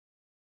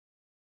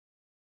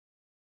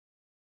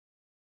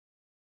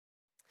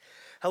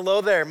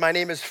Hello there, my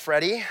name is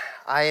Freddie.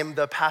 I am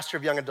the pastor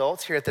of young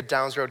adults here at the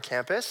Downs Road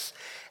campus,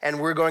 and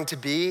we're going to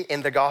be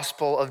in the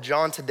Gospel of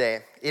John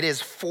today. It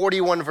is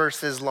 41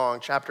 verses long,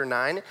 chapter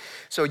 9,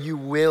 so you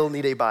will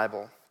need a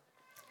Bible.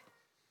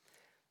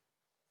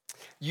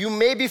 You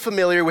may be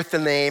familiar with the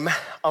name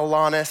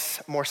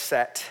Alanis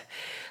Morissette,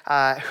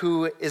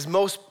 who is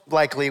most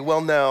likely well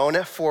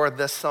known for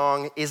the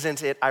song,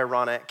 Isn't It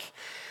Ironic?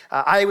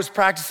 I was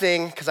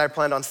practicing because I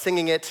planned on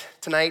singing it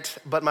tonight,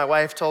 but my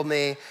wife told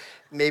me,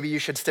 maybe you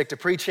should stick to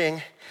preaching.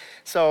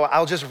 So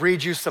I'll just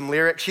read you some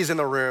lyrics. She's in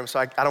the room, so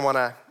I don't want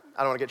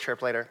to get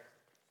chirped later.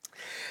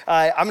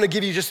 I'm going to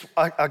give you just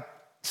a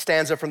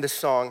stanza from this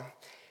song.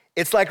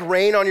 It's like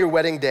rain on your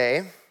wedding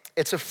day.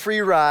 It's a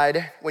free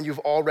ride when you've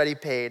already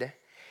paid.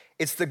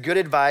 It's the good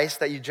advice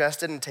that you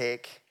just didn't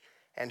take.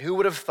 And who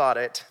would have thought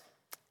it?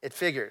 It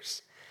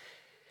figures.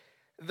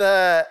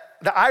 The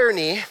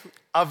irony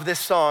of this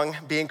song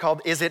being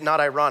called Is It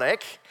Not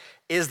Ironic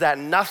is that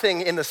nothing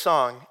in the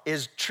song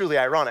is truly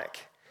ironic.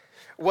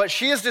 What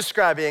she is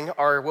describing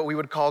are what we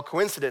would call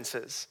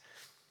coincidences,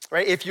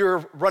 right? If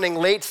you're running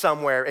late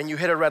somewhere and you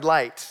hit a red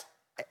light,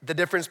 the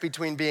difference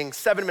between being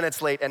 7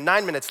 minutes late and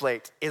 9 minutes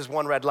late is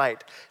one red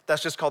light.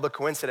 That's just called a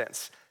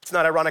coincidence. It's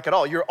not ironic at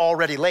all. You're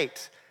already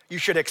late. You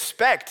should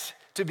expect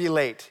to be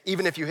late,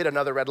 even if you hit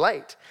another red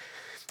light.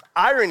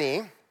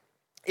 Irony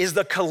is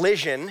the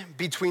collision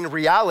between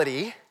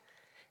reality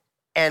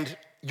and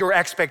your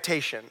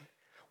expectation.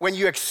 When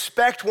you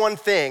expect one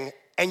thing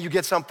and you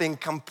get something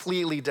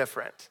completely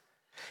different.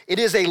 It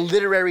is a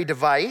literary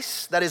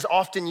device that is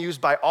often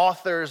used by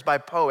authors, by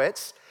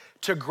poets,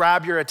 to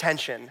grab your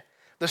attention.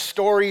 The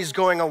story's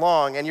going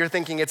along and you're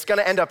thinking it's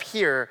gonna end up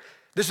here.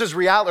 This is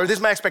reality, or this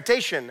is my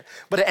expectation,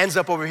 but it ends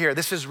up over here.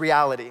 This is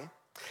reality.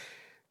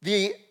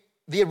 The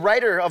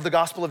writer of the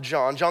Gospel of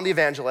John, John the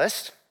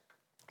Evangelist,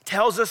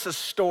 tells us a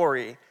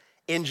story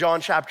in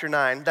John chapter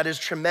 9 that is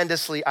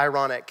tremendously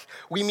ironic.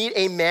 We meet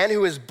a man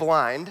who is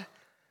blind,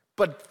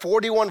 but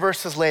 41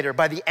 verses later,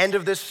 by the end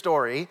of this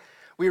story,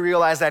 we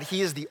realize that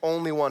he is the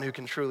only one who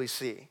can truly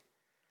see.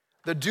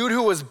 The dude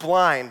who was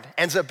blind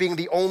ends up being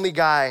the only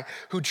guy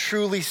who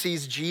truly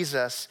sees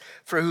Jesus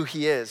for who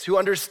he is, who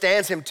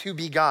understands him to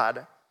be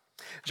God.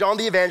 John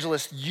the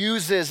Evangelist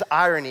uses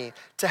irony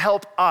to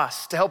help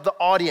us, to help the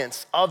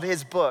audience of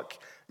his book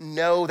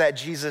know that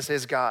Jesus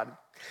is God.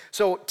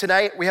 So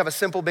tonight we have a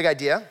simple big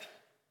idea.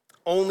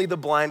 Only the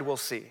blind will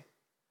see.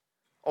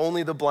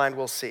 Only the blind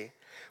will see.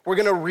 We're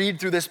gonna read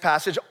through this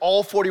passage,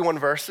 all 41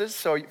 verses,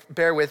 so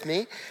bear with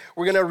me.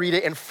 We're gonna read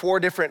it in 4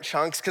 different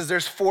chunks because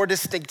there's 4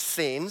 distinct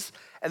scenes,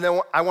 and then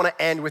I wanna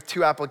end with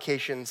 2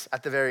 applications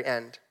at the very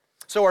end.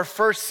 So our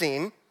first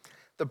scene,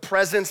 the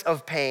presence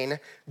of pain,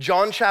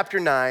 John chapter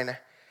 9,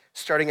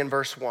 starting in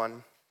verse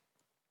 1.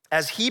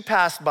 As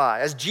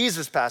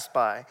Jesus passed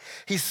by,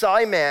 he saw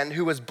a man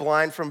who was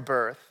blind from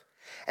birth,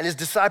 and his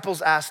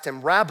disciples asked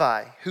him,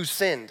 Rabbi, who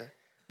sinned,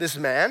 this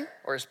man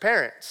or his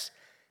parents,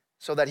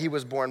 so that he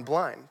was born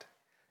blind?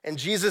 And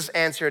Jesus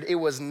answered, it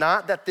was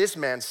not that this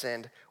man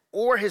sinned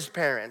or his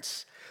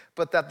parents,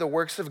 but that the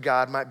works of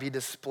God might be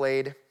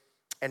displayed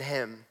in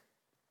him.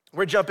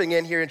 We're jumping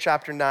in here in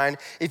chapter 9.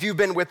 If you've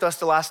been with us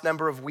the last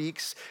number of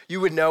weeks, you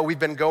would know we've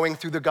been going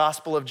through the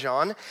Gospel of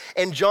John.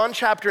 And John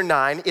chapter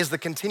 9 is the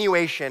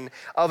continuation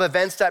of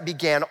events that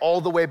began all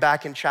the way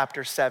back in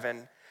chapter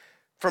 7.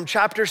 From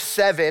chapter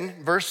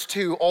 7, verse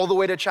 2, all the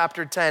way to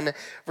chapter 10,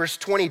 verse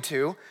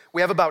 22,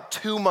 we have about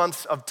 2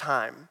 months of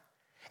time.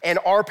 And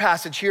our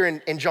passage here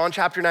in John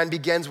chapter 9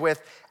 begins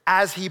with,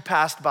 as he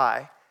passed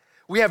by.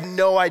 We have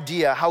no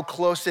idea how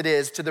close it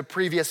is to the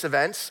previous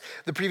events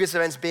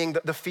being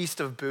the Feast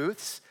of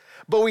Booths.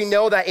 But we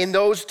know that in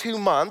those 2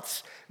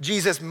 months,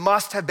 Jesus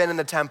must have been in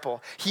the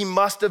temple. He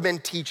must have been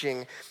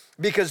teaching,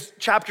 because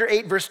chapter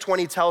 8, verse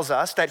 20 tells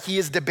us that he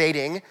is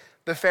debating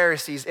the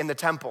Pharisees in the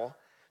temple.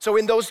 So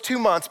in those 2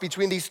 months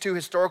between these 2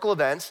 historical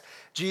events,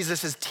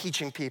 Jesus is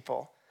teaching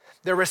people.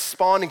 They're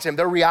responding to him,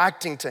 they're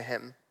reacting to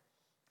him.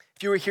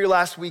 If you were here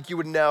last week, you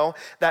would know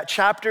that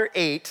chapter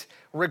 8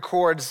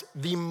 records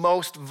the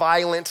most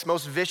violent,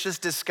 most vicious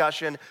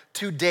discussion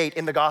to date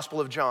in the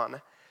Gospel of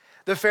John.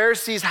 The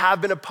Pharisees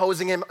have been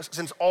opposing him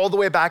since all the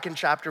way back in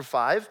chapter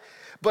 5,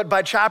 but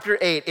by chapter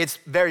 8, it's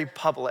very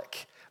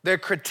public. Their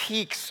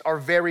critiques are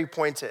very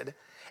pointed.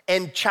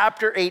 And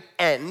chapter 8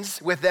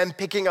 ends with them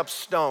picking up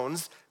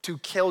stones to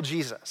kill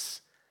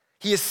Jesus.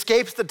 He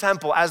escapes the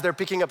temple as they're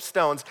picking up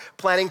stones,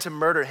 planning to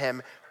murder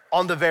him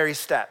on the very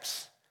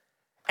steps.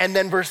 And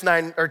then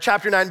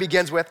chapter 9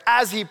 begins with,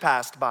 as he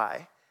passed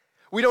by.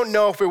 We don't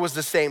know if it was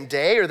the same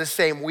day or the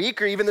same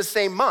week or even the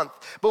same month,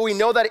 but we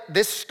know that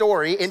this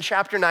story in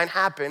chapter 9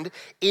 happened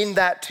in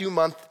that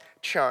 2-month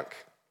chunk.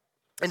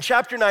 And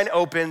chapter 9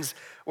 opens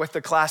with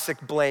the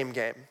classic blame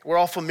game. We're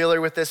all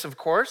familiar with this, of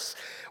course.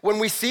 When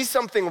we see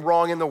something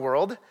wrong in the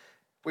world,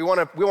 we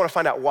want to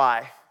find out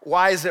why.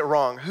 Why is it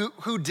wrong?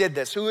 Who did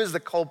this? Who is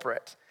the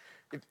culprit?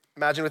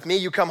 Imagine with me,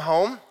 you come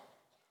home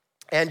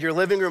and your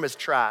living room is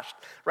trashed,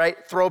 right?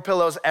 Throw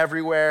pillows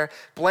everywhere,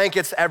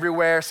 blankets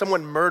everywhere.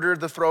 Someone murdered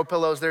the throw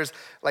pillows. There's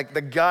like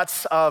the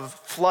guts of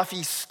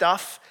fluffy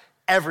stuff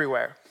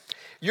everywhere.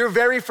 Your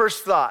very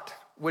first thought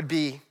would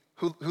be,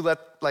 who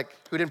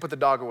didn't put the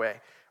dog away,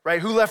 right?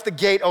 Who left the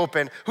gate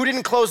open? Who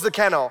didn't close the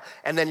kennel?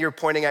 And then you're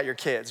pointing at your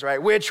kids,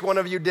 right? Which one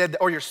of you did,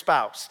 or your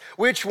spouse?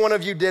 Which one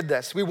of you did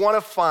this? We want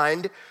to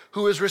find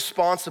who is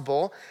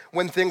responsible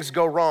when things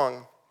go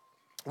wrong.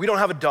 We don't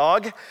have a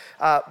dog,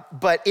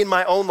 but in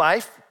my own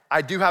life,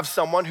 I do have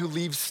someone who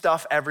leaves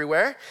stuff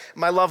everywhere.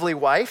 My lovely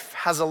wife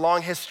has a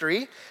long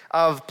history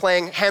of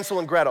playing Hansel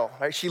and Gretel,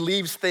 right? She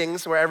leaves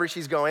things wherever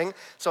she's going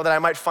so that I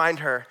might find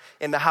her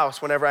in the house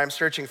whenever I'm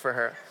searching for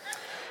her.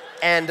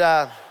 And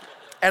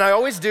I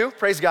always do,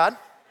 praise God.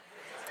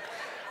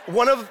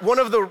 One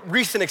of the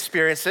recent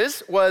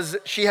experiences was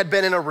she had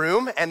been in a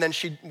room and then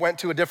she went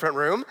to a different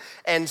room,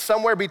 and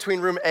somewhere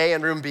between room A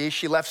and room B,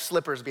 she left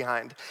slippers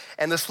behind.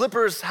 And the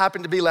slippers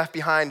happened to be left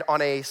behind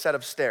on a set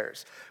of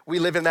stairs. We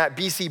live in that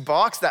BC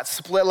box, that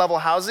split level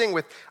housing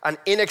with an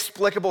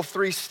inexplicable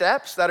 3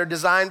 steps that are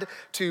designed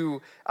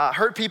to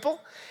hurt people.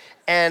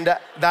 And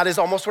that is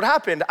almost what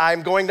happened.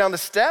 I'm going down the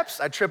steps,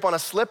 I trip on a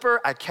slipper,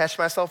 I catch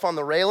myself on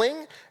the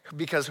railing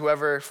because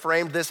whoever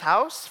framed this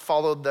house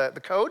followed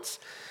the codes.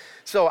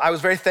 So I was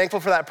very thankful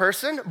for that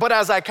person, but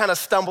as I kind of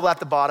stumbled at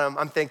the bottom,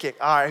 I'm thinking,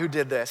 all right, who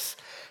did this?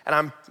 And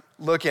I'm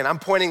looking, I'm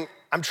pointing,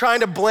 I'm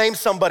trying to blame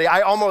somebody. I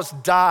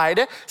almost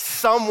died.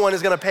 Someone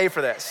is gonna pay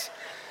for this.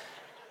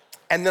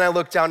 And then I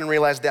looked down and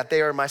realized that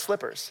they are my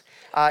slippers.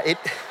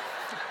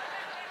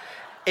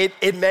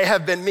 It may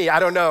have been me, I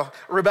don't know.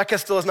 Rebecca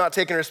still has not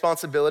taken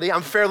responsibility.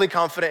 I'm fairly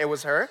confident it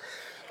was her,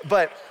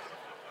 but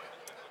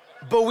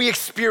we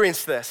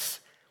experience this.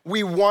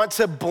 We want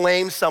to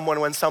blame someone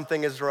when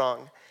something is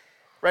wrong,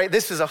 right?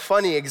 This is a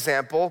funny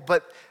example,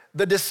 but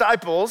the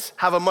disciples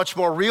have a much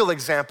more real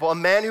example, a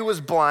man who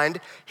was blind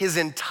his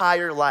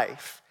entire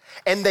life.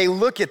 And they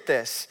look at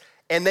this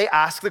and they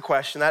ask the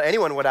question that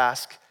anyone would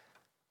ask: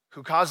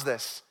 who caused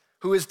this?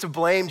 Who is to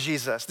blame,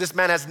 Jesus? This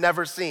man has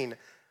never seen.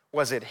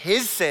 Was it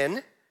his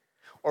sin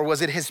or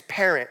was it his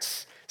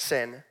parents'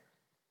 sin?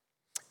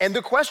 And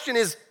the question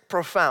is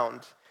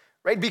profound,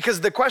 right?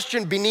 Because the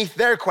question beneath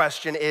their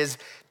question is,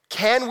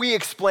 can we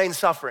explain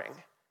suffering?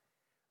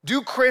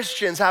 Do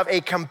Christians have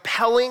a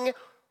compelling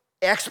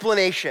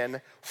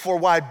explanation for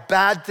why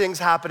bad things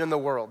happen in the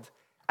world,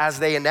 as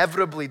they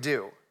inevitably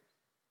do?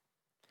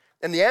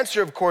 And the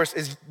answer, of course,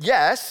 is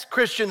yes.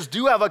 Christians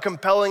do have a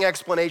compelling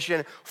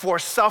explanation for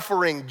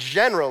suffering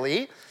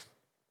generally,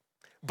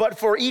 but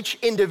for each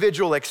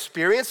individual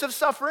experience of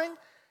suffering,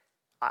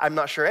 I'm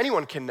not sure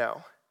anyone can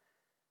know.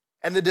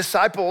 And the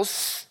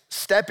disciples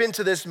step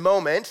into this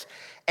moment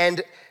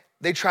and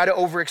they try to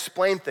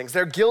over-explain things.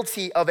 They're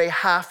guilty of a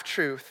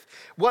half-truth.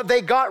 What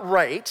they got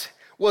right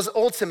was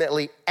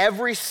ultimately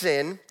every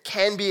sin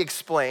can be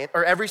explained,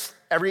 or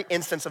every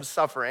instance of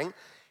suffering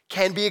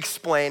can be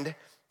explained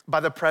by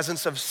the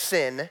presence of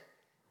sin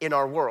in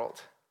our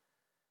world.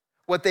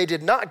 What they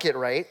did not get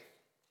right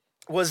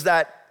was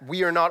that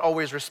we are not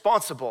always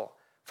responsible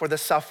for the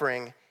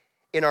suffering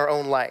in our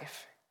own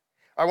life.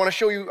 I want to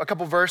show you a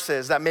couple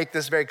verses that make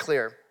this very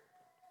clear.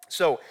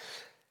 So,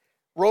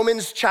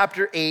 Romans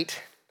chapter 8,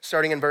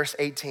 starting in verse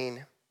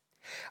 18.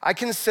 I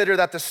consider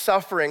that the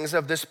sufferings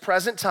of this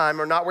present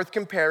time are not worth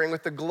comparing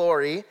with the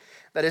glory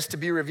that is to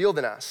be revealed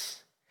in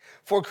us.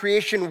 For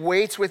creation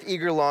waits with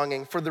eager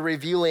longing for the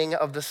revealing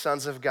of the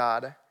sons of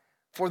God.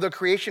 For the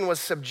creation was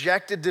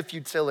subjected to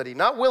futility,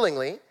 not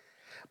willingly,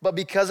 but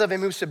because of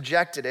him who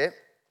subjected it,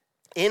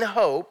 in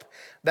hope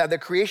that the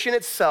creation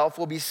itself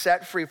will be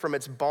set free from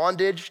its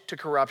bondage to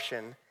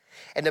corruption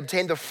and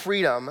obtain the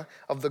freedom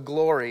of the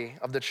glory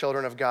of the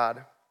children of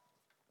God.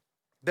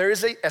 There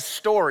is a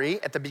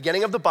story at the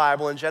beginning of the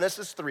Bible in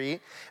Genesis 3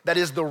 that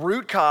is the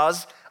root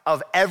cause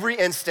of every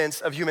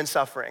instance of human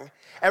suffering.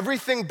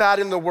 Everything bad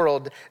in the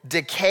world,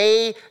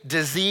 decay,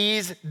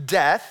 disease,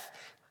 death,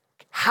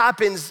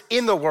 happens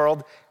in the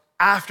world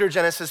after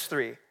Genesis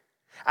 3.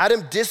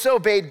 Adam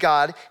disobeyed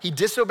God, he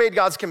disobeyed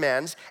God's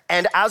commands,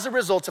 and as a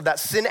result of that,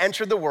 sin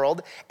entered the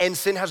world, and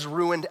sin has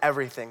ruined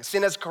everything.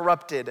 Sin has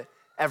corrupted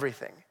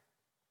everything.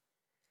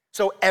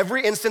 So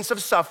every instance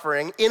of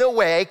suffering, in a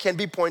way, can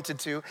be pointed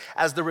to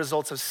as the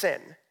results of sin.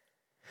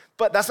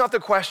 But that's not the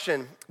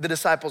question the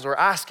disciples were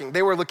asking.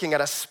 They were looking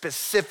at a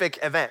specific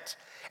event.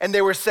 And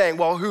they were saying,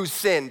 well, who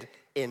sinned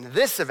in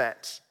this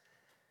event?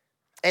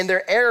 And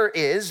their error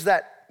is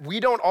that we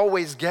don't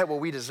always get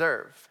what we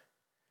deserve.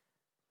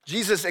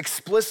 Jesus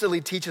explicitly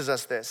teaches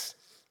us this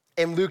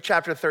in Luke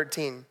chapter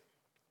 13.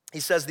 He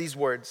says these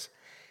words: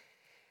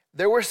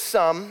 There were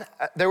some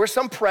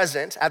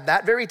present at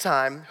that very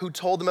time who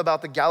told them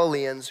about the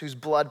Galileans whose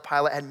blood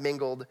Pilate had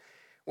mingled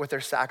with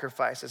their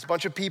sacrifices. A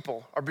bunch of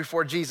people are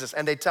before Jesus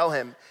and they tell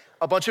him,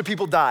 a bunch of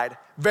people died,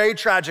 very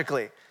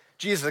tragically.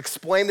 Jesus,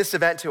 explain this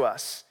event to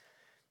us.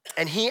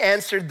 And he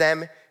answered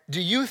them,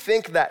 do you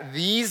think that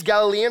these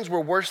Galileans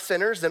were worse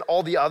sinners than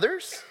all the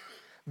others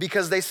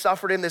because they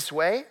suffered in this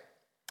way?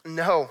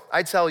 No,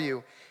 I tell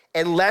you,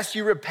 unless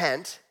you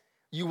repent,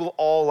 you will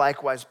all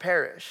likewise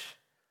perish.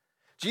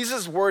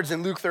 Jesus' words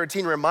in Luke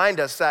 13 remind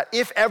us that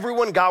if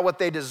everyone got what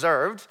they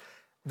deserved,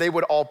 they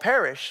would all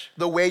perish.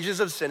 The wages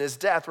of sin is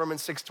death,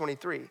 Romans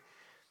 6:23.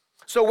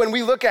 So when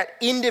we look at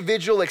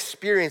individual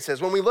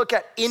experiences, when we look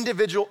at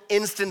individual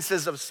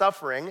instances of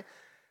suffering,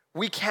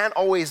 we can't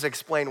always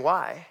explain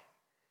why.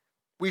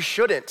 We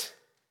shouldn't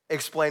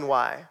explain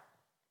why.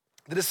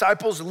 The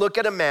disciples look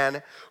at a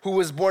man who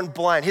was born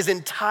blind. His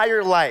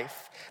entire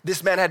life,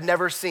 this man had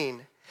never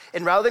seen.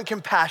 And rather than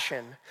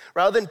compassion,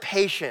 rather than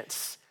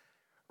patience,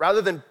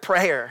 rather than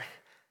prayer,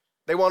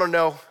 they want to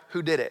know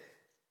who did it,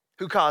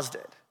 who caused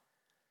it.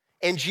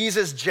 And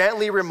Jesus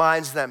gently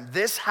reminds them,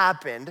 this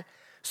happened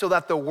so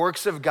that the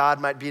works of God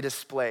might be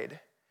displayed.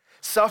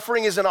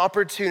 Suffering is an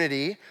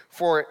opportunity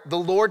for the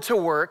Lord to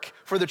work,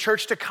 for the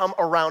church to come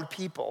around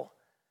people.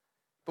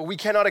 But we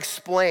cannot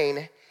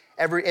explain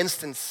every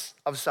instance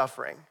of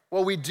suffering.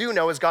 What we do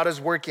know is God is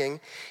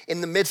working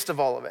in the midst of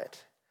all of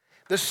it.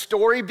 The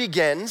story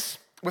begins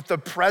with the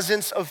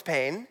presence of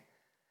pain,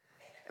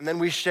 and then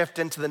we shift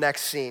into the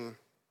next scene.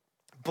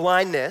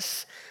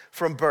 Blindness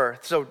from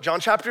birth. So John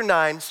chapter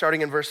 9,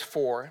 starting in verse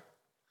 4.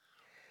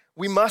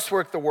 We must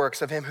work the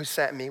works of him who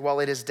sent me while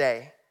it is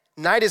day.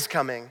 Night is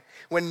coming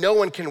when no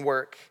one can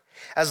work.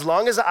 As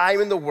long as I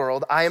am in the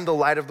world, I am the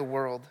light of the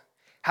world.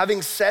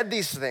 Having said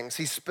these things,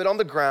 he spit on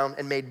the ground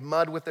and made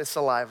mud with his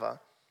saliva.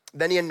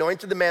 Then he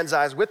anointed the man's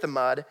eyes with the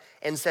mud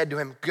and said to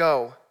him,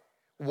 go,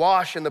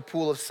 wash in the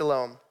pool of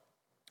Siloam,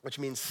 which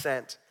means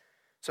sent.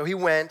 So he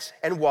went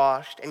and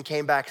washed and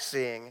came back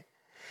seeing.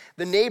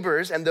 The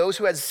neighbors and those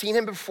who had seen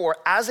him before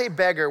as a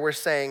beggar were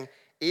saying,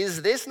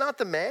 is this not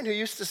the man who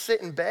used to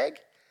sit and beg?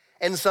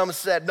 And some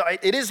said, no,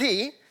 it is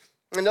he.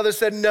 And others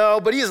said, no,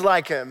 but he is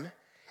like him.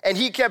 And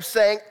he kept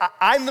saying,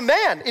 I'm the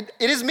man.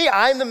 It is me,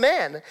 I'm the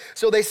man.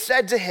 So they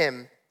said to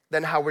him,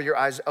 then how were your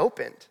eyes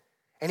opened?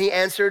 And he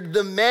answered,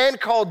 the man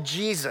called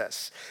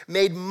Jesus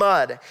made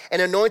mud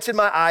and anointed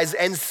my eyes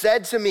and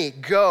said to me,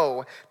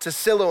 go to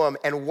Siloam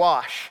and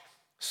wash.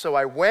 So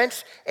I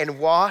went and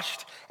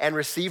washed and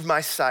received my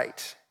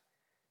sight.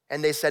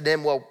 And they said to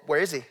him, well,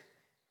 where is he?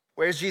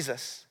 Where's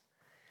Jesus?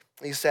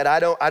 And he said, I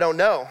don't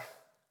know.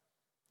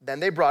 Then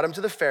they brought him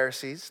to the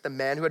Pharisees, the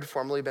man who had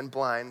formerly been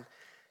blind.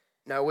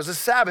 Now it was a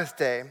Sabbath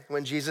day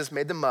when Jesus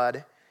made the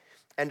mud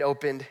and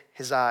opened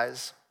his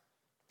eyes.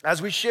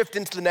 As we shift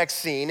into the next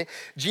scene,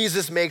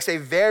 Jesus makes a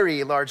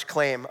very large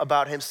claim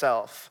about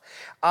himself.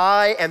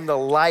 I am the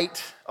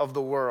light of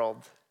the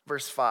world,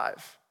 verse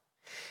 5.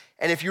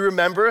 And if you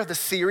remember the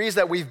series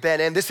that we've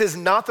been in, this is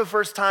not the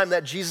first time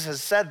that Jesus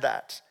has said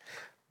that.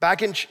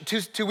 Back in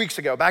two weeks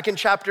ago, back in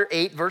chapter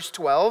 8, verse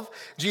 12,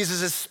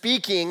 Jesus is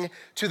speaking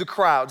to the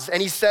crowds,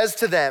 and he says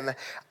to them,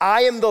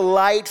 I am the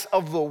light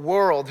of the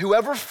world.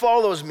 Whoever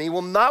follows me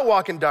will not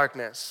walk in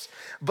darkness,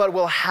 but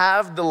will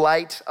have the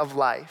light of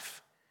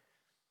life.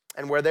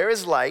 And where there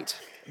is light,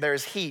 there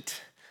is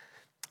heat.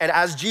 And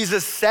as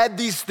Jesus said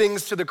these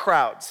things to the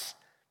crowds,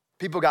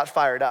 people got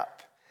fired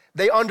up.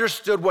 They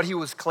understood what he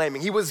was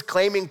claiming. He was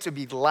claiming to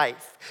be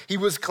life. He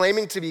was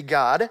claiming to be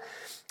God,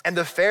 and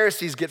the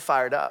Pharisees get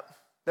fired up.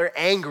 They're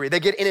angry, they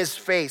get in his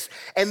face,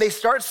 and they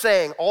start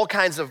saying all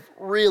kinds of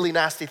really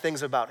nasty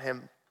things about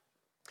him.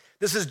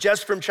 This is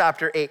just from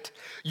chapter 8.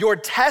 Your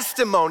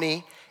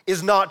testimony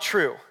is not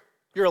true.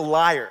 You're a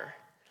liar.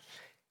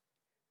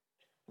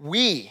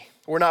 We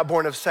were not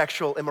born of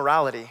sexual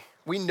immorality.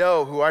 We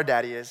know who our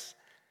daddy is.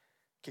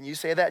 Can you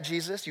say that,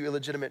 Jesus, you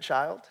illegitimate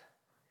child?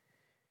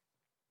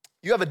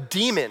 You have a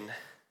demon.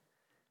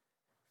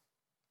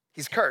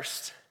 He's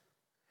cursed.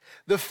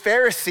 The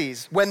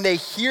Pharisees, when they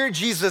hear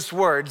Jesus'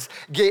 words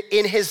get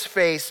in his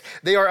face,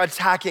 they are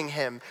attacking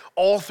him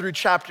all through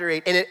chapter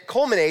 8. And it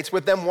culminates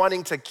with them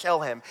wanting to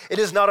kill him. It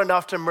is not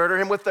enough to murder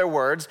him with their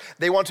words.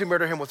 They want to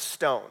murder him with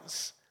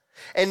stones.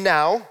 And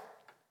now,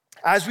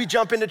 as we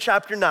jump into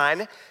chapter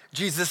 9,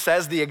 Jesus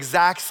says the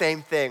exact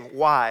same thing.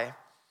 Why?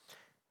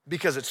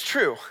 Because it's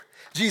true.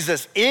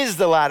 Jesus is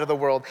the light of the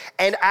world.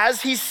 And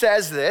as he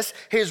says this,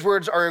 his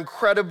words are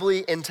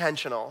incredibly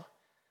intentional.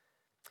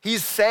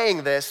 He's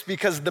saying this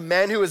because the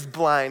man who is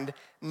blind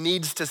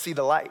needs to see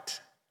the light.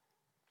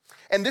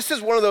 And this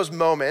is one of those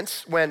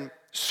moments when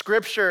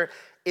scripture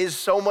is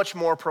so much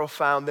more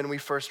profound than we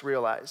first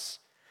realize.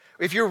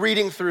 If you're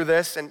reading through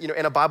this and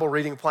in a Bible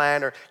reading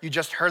plan, or you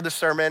just heard the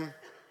sermon,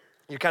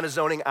 you're kind of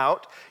zoning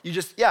out,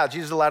 Jesus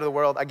is the light of the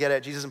world, I get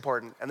it, Jesus is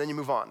important, and then you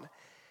move on.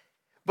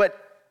 But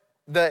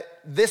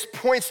this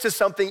points to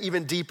something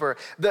even deeper.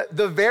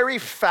 The very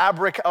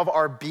fabric of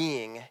our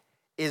being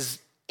is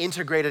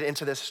integrated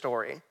into this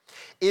story.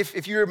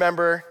 If you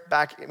remember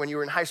back when you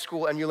were in high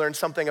school and you learned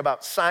something about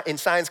in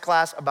science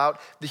class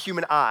about the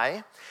human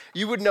eye,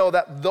 you would know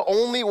that the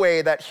only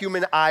way that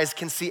human eyes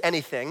can see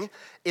anything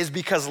is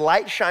because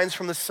light shines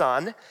from the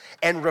sun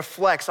and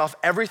reflects off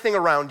everything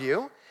around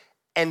you,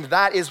 and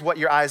that is what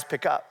your eyes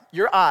pick up.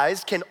 Your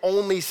eyes can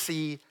only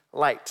see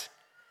light.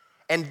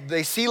 And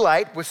they see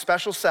light with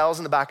special cells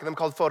in the back of them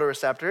called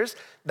photoreceptors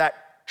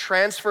that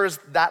transfers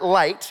that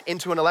light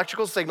into an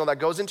electrical signal that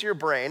goes into your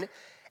brain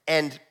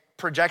and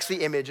projects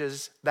the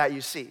images that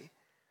you see.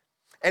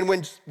 And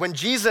when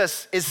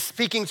Jesus is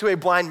speaking to a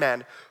blind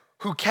man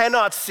who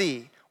cannot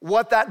see,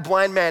 what that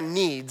blind man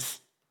needs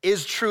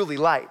is truly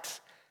light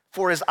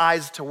for his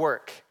eyes to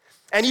work.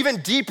 And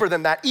even deeper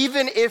than that,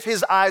 even if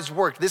his eyes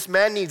work, this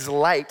man needs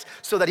light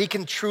so that he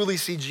can truly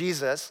see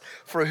Jesus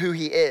for who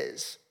he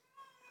is.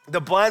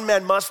 The blind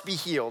man must be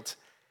healed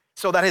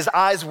so that his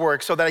eyes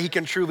work, so that he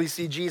can truly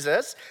see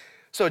Jesus.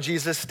 So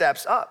Jesus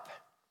steps up.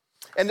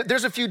 And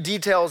there's a few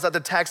details that the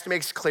text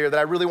makes clear that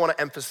I really want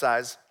to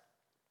emphasize.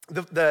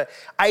 The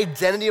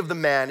identity of the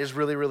man is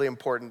really, really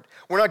important.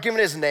 We're not given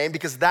his name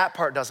because that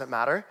part doesn't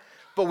matter,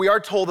 but we are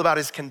told about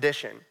his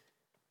condition.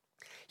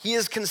 He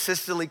is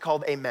consistently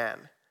called a man.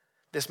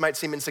 This might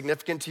seem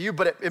insignificant to you,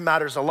 but it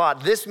matters a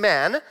lot. This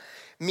man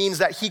means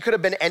that he could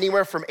have been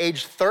anywhere from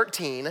age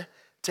 13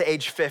 to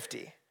age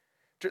 50.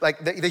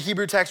 Like the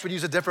Hebrew text would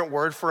use a different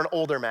word for an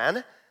older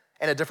man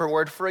and a different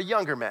word for a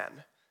younger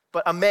man.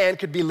 But a man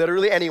could be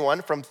literally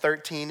anyone from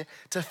 13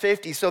 to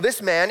 50. So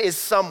this man is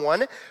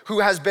someone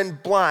who has been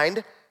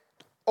blind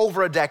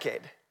over a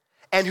decade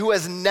and who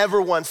has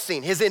never once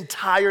seen. His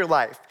entire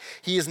life,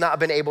 he has not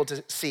been able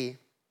to see.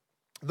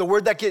 The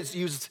word that gets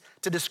used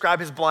to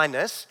describe his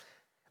blindness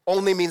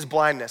only means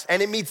blindness,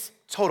 and it means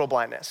total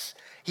blindness.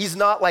 He's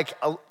not like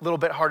a little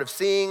bit hard of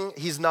seeing.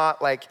 He's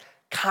not like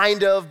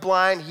kind of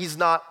blind. He's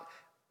not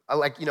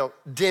like,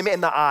 dim in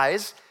the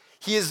eyes.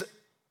 He is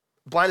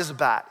blind as a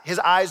bat. His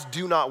eyes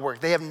do not work.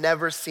 They have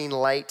never seen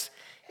light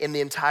in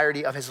the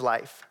entirety of his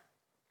life.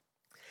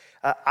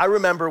 I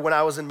remember when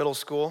I was in middle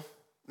school,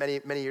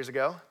 many years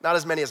ago, not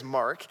as many as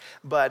Mark,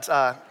 but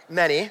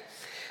many,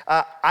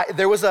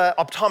 there was an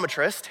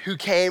optometrist who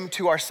came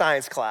to our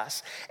science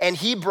class, and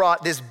he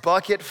brought this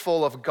bucket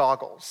full of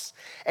goggles,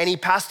 and he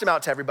passed them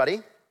out to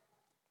everybody,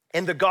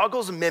 and the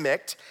goggles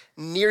mimicked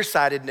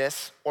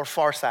nearsightedness or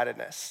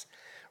farsightedness.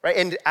 Right,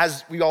 and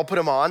as we all put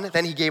them on,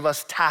 then he gave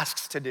us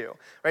tasks to do,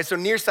 right? So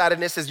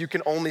nearsightedness is you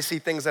can only see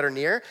things that are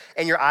near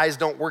and your eyes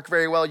don't work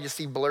very well, you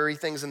see blurry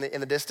things in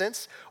the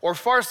distance. Or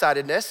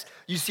farsightedness,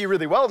 you see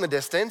really well in the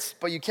distance,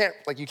 but you can't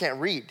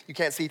read, you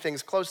can't see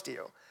things close to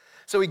you.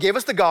 So he gave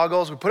us the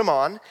goggles, we put them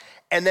on,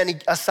 and then he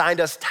assigned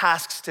us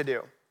tasks to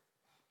do.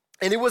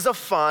 And it was a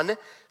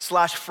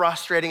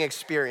fun/frustrating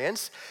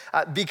experience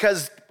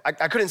because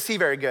I couldn't see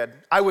very good.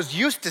 I was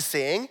used to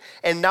seeing,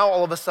 and now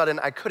all of a sudden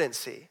I couldn't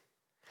see.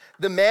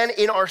 The man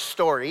in our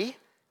story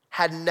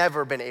had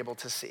never been able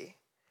to see.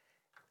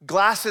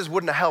 Glasses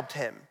wouldn't have helped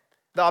him.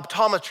 The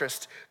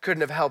optometrist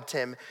couldn't have helped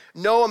him.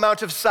 No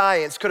amount of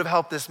science could have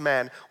helped this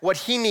man. What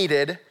he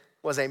needed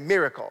was a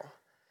miracle.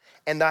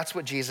 And that's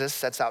what Jesus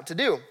sets out to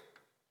do.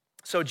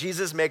 So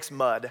Jesus makes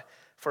mud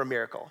for a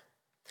miracle.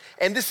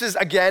 And this is,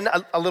 again,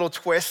 a little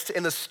twist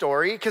in the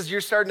story because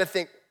you're starting to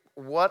think,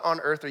 what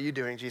on earth are you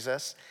doing,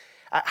 Jesus?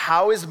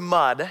 How is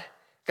mud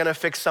gonna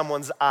fix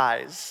someone's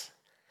eyes?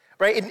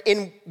 Right?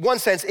 In one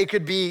sense, it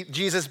could be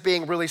Jesus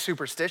being really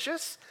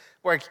superstitious,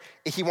 where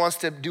he wants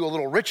to do a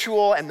little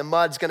ritual and the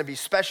mud's gonna be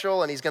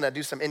special and he's gonna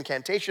do some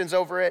incantations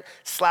over it,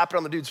 slap it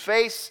on the dude's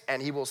face,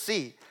 and he will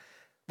see.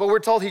 But we're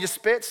told he just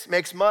spits,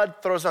 makes mud,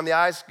 throws it on the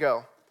eyes,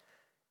 go.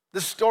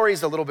 The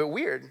story's a little bit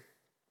weird.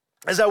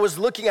 As I was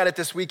looking at it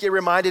this week, it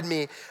reminded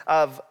me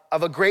of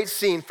a great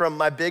scene from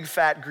My Big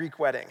Fat Greek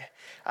Wedding.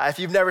 If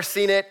you've never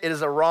seen it, it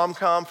is a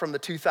rom-com from the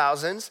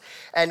 2000s.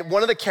 And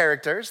one of the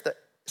characters,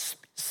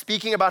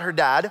 speaking about her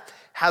dad,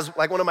 has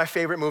like one of my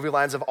favorite movie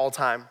lines of all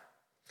time.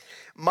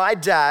 My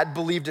dad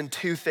believed in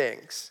two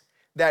things: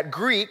 that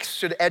Greeks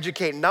should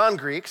educate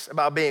non-Greeks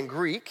about being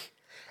Greek,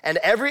 and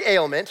every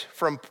ailment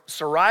from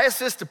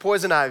psoriasis to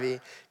poison ivy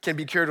can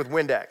be cured with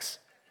Windex.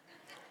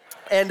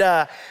 And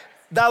that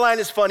line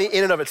is funny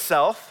in and of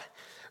itself,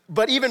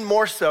 but even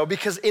more so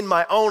because in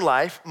my own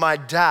life, my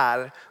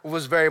dad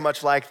was very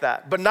much like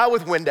that, but not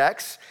with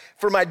Windex.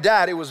 For my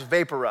dad, it was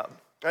Vapor Rub.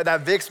 Right,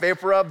 that Vicks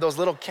Vapor Rub, those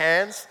little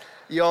cans,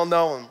 you all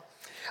know them.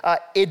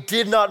 It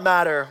did not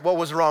matter what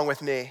was wrong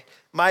with me.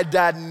 My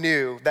dad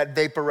knew that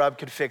Vapor Rub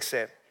could fix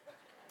it.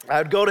 I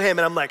would go to him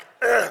and I'm like,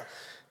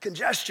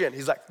 congestion.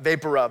 He's like,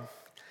 Vapor Rub.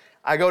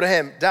 I go to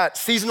him, Dad,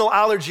 seasonal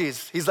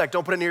allergies. He's like,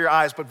 don't put it near your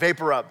eyes, but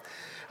Vapor Rub.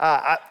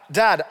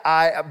 Dad,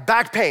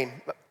 back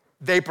pain,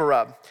 Vapor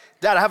Rub.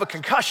 Dad, I have a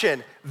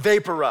concussion,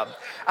 Vapor Rub.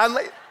 I'm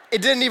like,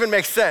 it didn't even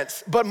make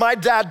sense, but my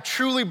dad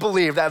truly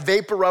believed that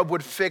Vapor Rub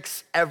would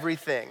fix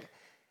everything.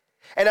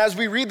 And as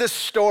we read this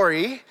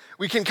story,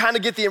 we can kind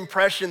of get the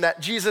impression that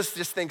Jesus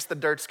just thinks the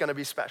dirt's gonna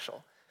be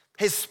special.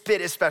 His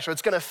spit is special,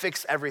 it's gonna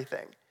fix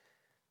everything.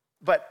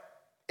 But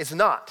it's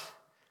not.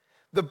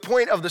 The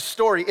point of the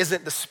story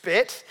isn't the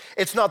spit,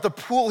 it's not the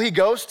pool he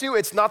goes to,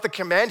 it's not the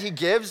command he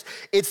gives,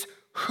 it's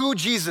who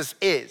Jesus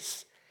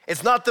is.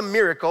 It's not the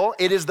miracle,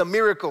 it is the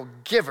miracle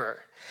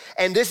giver.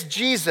 And this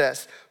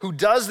Jesus who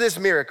does this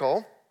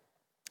miracle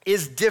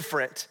is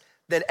different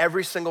than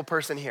every single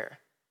person here.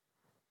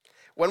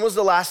 When was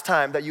the last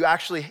time that you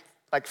actually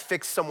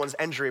fixed someone's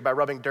injury by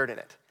rubbing dirt in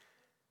it?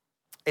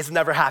 It's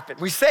never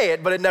happened. We say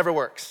it, but it never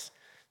works.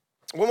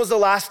 When was the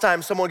last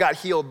time someone got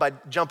healed by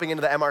jumping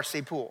into the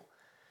MRC pool?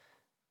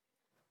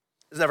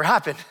 It's never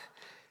happened.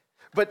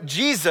 But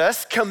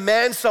Jesus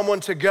commands someone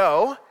to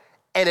go,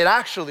 and it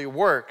actually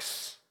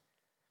works.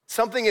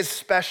 Something is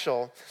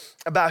special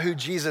about who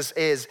Jesus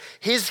is,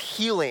 his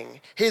healing,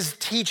 his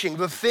teaching,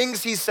 the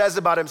things he says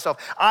about himself.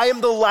 I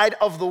am the light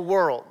of the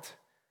world.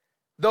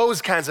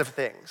 Those kinds of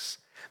things.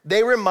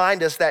 They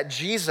remind us that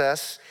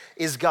Jesus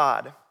is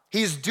God.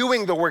 He's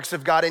doing the works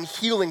of God and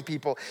healing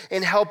people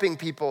and helping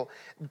people.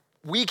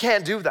 We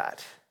can't do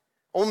that.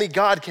 Only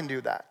God can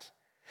do that.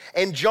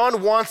 And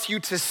John wants you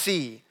to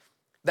see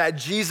that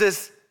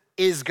Jesus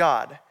is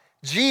God.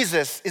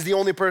 Jesus is the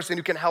only person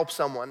who can help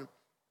someone.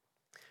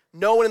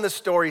 No one in the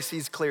story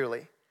sees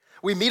clearly.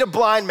 We meet a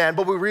blind man,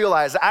 but we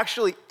realize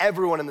actually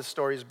everyone in the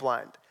story is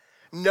blind.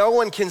 No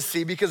one can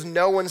see because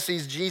no one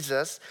sees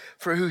Jesus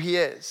for who he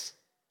is.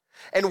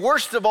 And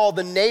worst of all,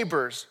 the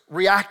neighbors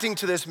reacting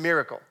to this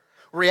miracle,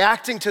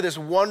 reacting to this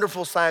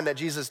wonderful sign that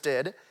Jesus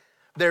did,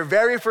 their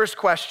very first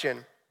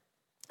question,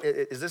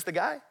 is this the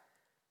guy?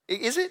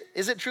 Is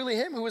it truly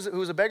him who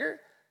was a beggar?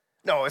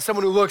 No, it's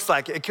someone who looks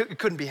like it. It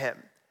couldn't be him.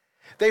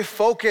 They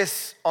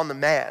focus on the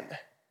man.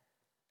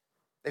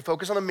 They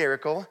focus on the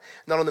miracle,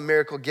 not on the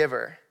miracle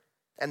giver.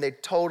 And they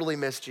totally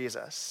miss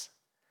Jesus.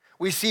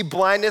 We see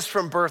blindness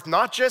from birth,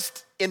 not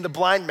just in the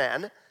blind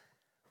man,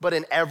 but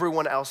in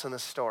everyone else in the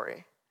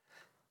story.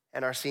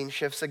 And our scene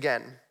shifts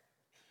again.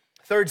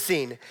 Third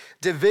scene,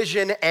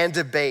 division and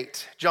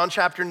debate. John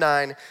chapter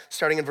 9,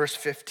 starting in verse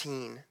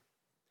 15.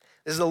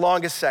 This is the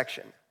longest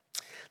section.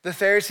 The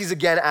Pharisees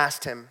again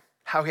asked him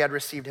how he had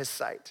received his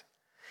sight.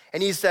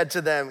 And he said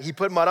to them, he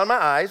put mud on my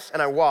eyes,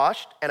 and I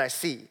washed, and I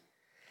see.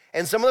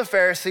 And some of the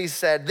Pharisees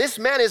said, this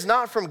man is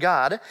not from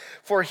God,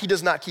 for he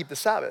does not keep the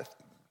Sabbath.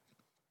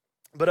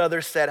 But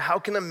others said, how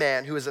can a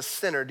man who is a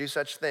sinner do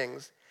such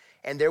things?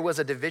 And there was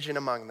a division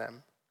among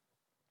them.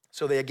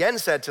 So they again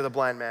said to the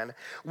blind man,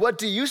 what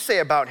do you say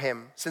about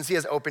him, since he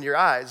has opened your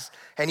eyes?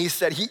 And he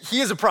said,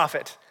 he is a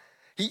prophet.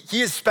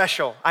 He is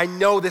special. I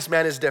know this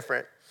man is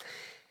different.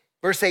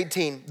 Verse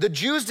 18, the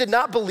Jews did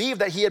not believe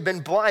that he had been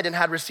blind and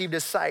had received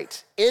his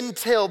sight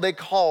until they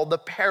called the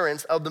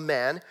parents of the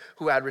man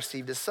who had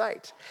received his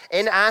sight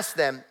and asked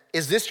them,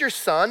 is this your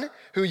son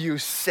who you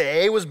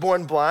say was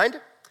born blind?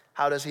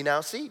 How does he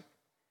now see?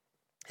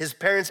 His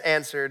parents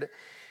answered,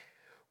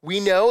 we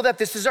know that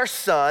this is our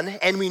son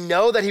and we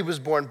know that he was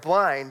born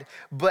blind,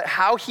 but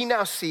how he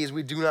now sees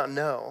we do not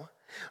know,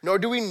 nor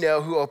do we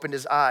know who opened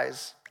his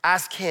eyes.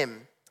 Ask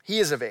him, he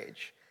is of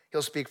age.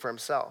 He'll speak for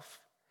himself.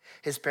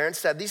 His parents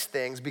said these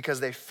things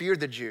because they feared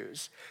the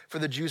Jews, for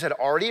the Jews had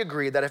already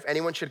agreed that if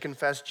anyone should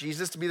confess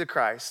Jesus to be the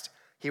Christ,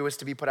 he was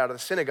to be put out of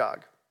the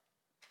synagogue.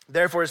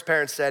 Therefore his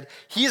parents said,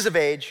 he is of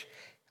age,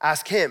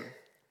 ask him.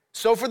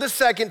 So for the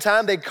second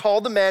time, they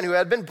called the man who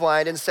had been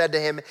blind and said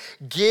to him,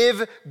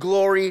 give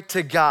glory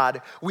to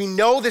God. We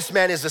know this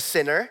man is a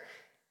sinner.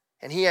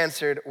 And he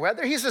answered,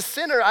 whether he's a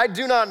sinner, I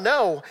do not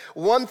know.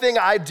 One thing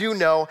I do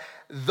know,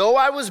 though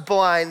I was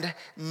blind,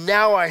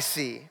 now I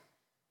see.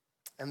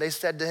 And they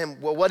said to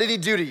him, well, what did he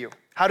do to you?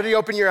 How did he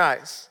open your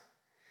eyes?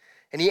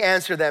 And he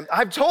answered them,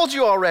 I've told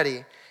you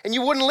already, and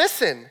you wouldn't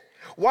listen.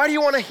 Why do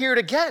you want to hear it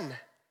again?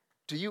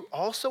 Do you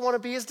also want to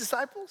be his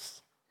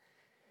disciples?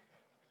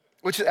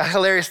 Which is a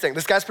hilarious thing.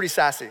 This guy's pretty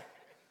sassy.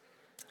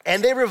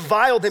 And they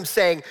reviled him,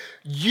 saying,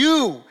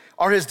 you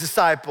are his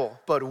disciple,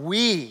 but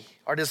we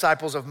are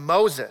disciples of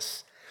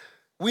Moses.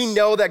 We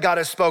know that God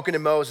has spoken to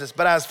Moses,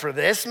 but as for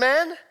this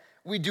man,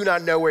 we do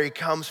not know where he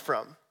comes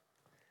from.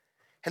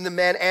 And the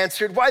man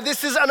answered, why,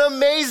 this is an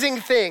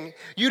amazing thing.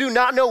 You do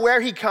not know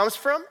where he comes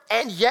from,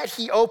 and yet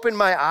he opened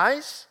my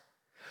eyes.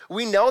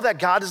 We know that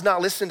God does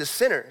not listen to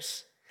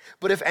sinners,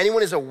 but if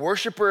anyone is a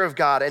worshiper of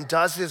God and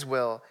does his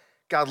will,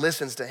 God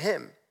listens to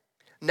him.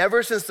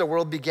 Never since the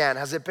world began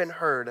has it been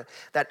heard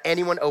that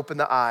anyone opened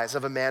the eyes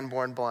of a man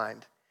born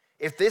blind.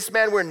 If this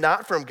man were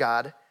not from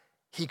God,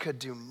 he could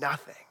do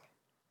nothing.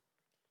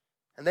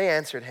 And they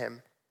answered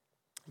him,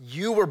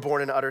 you were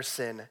born in utter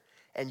sin,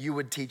 and you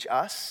would teach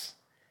us?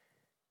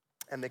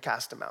 And they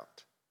cast him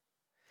out.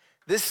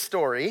 This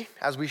story,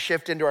 as we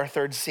shift into our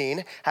third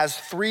scene, has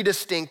three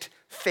distinct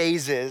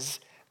phases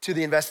to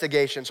the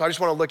investigation. So I just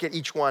want to look at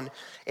each one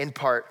in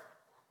part.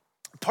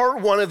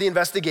 Part one of the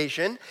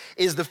investigation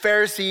is the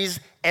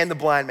Pharisees and the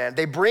blind man.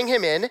 They bring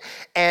him in,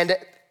 and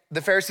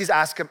the Pharisees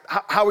ask him,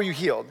 how are you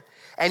healed?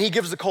 And he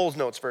gives the Coles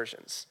Notes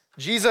versions.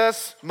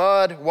 Jesus,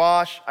 mud,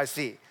 wash, I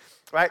see,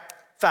 right?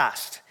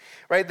 Fast.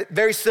 Right?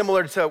 Very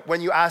similar to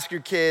when you ask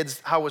your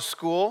kids, how was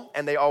school?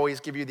 And they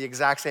always give you the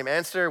exact same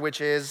answer,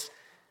 which is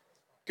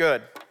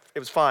good. It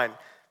was fine.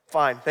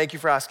 Fine. Thank you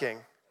for asking.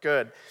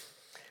 Good.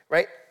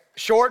 Right?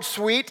 Short,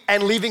 sweet,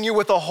 and leaving you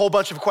with a whole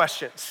bunch of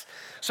questions.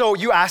 So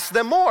you ask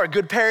them more.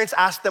 Good parents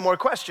ask them more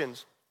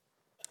questions.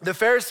 The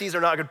Pharisees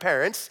are not good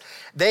parents.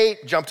 They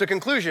jump to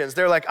conclusions.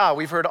 They're like,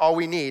 we've heard all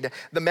we need.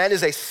 The man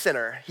is a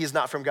sinner. He's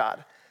not from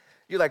God.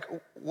 You're like,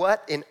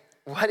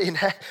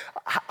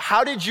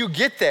 how did you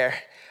get there?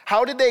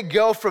 How did they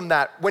go from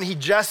that when he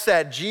just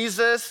said,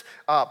 Jesus,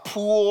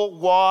 pool,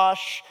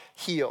 wash,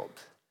 healed?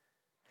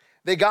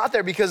 They got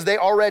there because they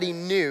already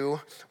knew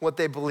what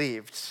they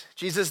believed.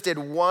 Jesus did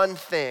one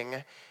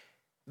thing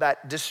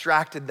that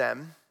distracted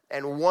them,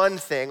 and one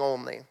thing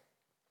only.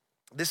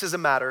 This is a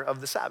matter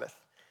of the Sabbath.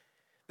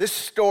 This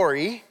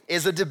story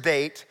is a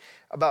debate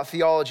about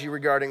theology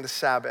regarding the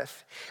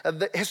Sabbath.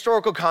 The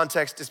historical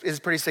context is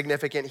pretty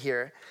significant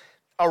here.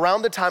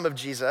 Around the time of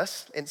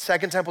Jesus, in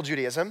Second Temple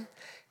Judaism,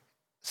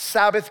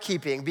 Sabbath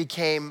keeping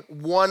became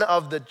one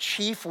of the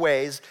chief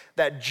ways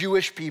that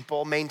Jewish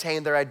people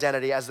maintained their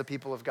identity as the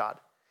people of God.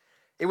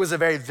 It was a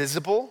very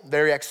visible,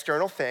 very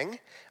external thing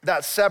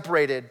that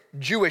separated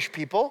Jewish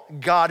people,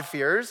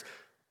 God-fearers,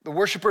 the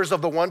worshipers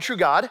of the one true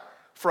God,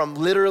 from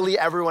literally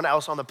everyone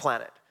else on the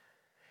planet.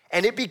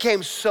 And it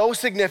became so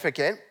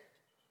significant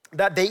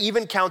that they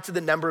even counted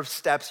the number of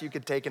steps you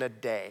could take in a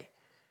day.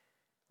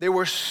 They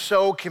were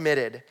so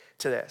committed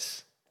to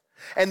this.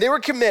 And they were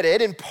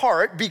committed in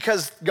part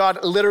because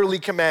God literally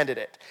commanded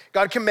it.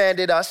 God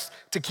commanded us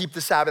to keep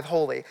the Sabbath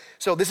holy.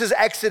 So this is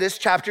Exodus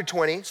chapter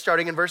 20,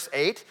 starting in verse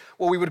 8,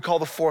 what we would call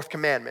the fourth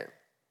commandment.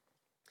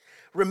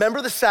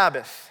 Remember the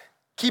Sabbath,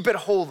 keep it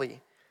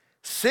holy.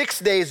 6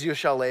 days you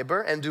shall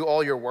labor and do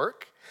all your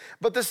work,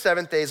 but the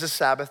seventh day is a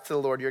Sabbath to the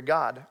Lord your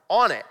God.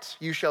 On it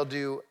you shall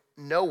do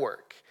no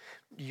work.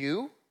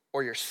 You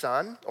or your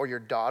son or your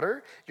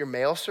daughter, your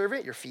male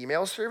servant, your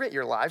female servant,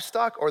 your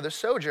livestock, or the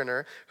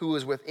sojourner who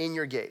is within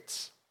your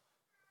gates.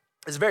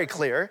 It's very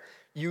clear,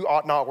 you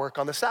ought not work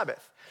on the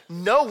Sabbath.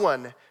 No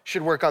one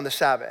should work on the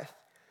Sabbath.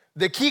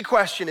 The key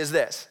question is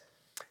this: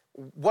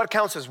 what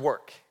counts as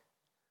work?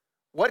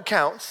 What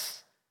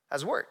counts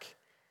as work?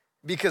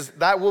 Because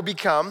that will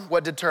become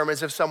what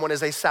determines if someone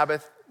is a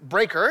Sabbath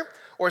breaker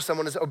or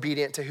someone is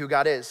obedient to who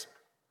God is.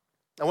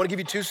 I want to give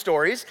you two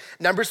stories,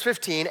 Numbers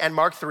 15 and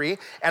Mark 3,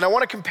 and I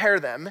want to compare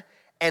them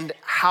and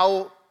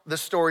how the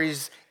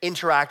stories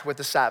interact with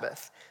the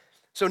Sabbath.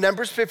 So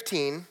Numbers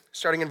 15,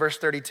 starting in verse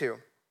 32.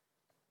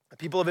 The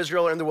people of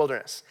Israel are in the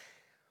wilderness.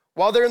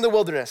 While they're in the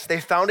wilderness, they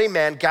found a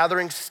man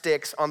gathering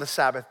sticks on the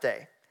Sabbath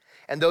day.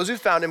 And those who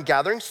found him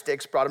gathering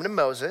sticks brought him to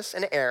Moses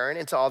and Aaron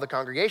and to all the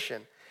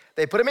congregation.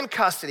 They put him in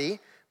custody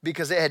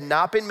because it had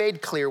not been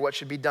made clear what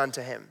should be done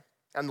to him.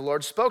 And the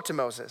Lord spoke to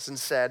Moses and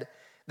said,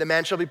 "The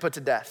man shall be put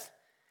to death.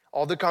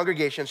 All the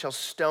congregation shall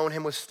stone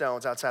him with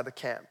stones outside the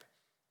camp."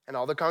 And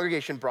all the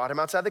congregation brought him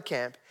outside the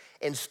camp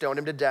and stoned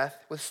him to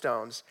death with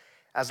stones,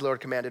 as the Lord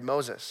commanded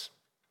Moses.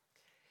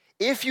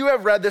 If you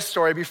have read this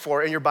story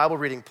before in your Bible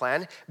reading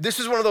plan, this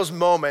is one of those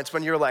moments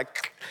when you're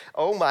like,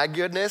 oh my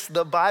goodness,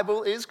 the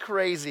Bible is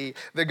crazy.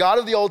 The God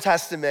of the Old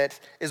Testament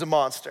is a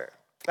monster.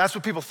 That's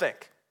what people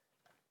think.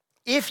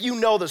 If you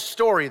know the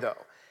story though,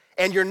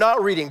 and you're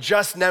not reading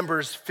just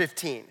Numbers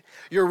 15,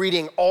 you're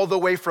reading all the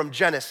way from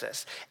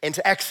Genesis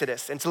into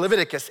Exodus, into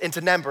Leviticus, into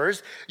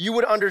Numbers, you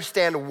would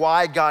understand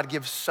why God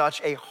gives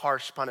such a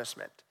harsh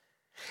punishment.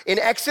 In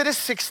Exodus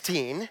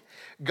 16,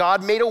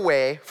 God made a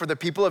way for the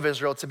people of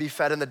Israel to be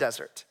fed in the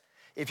desert.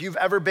 If you've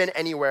ever been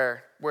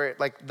anywhere where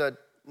like the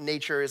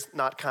nature is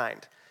not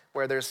kind,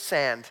 where there's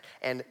sand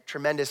and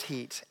tremendous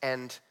heat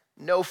and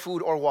no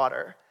food or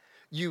water,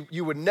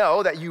 you would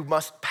know that you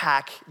must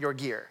pack your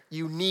gear.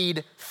 You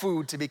need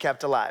food to be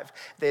kept alive.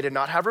 They did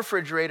not have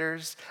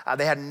refrigerators.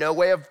 They had no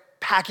way of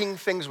packing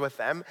things with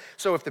them.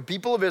 So if the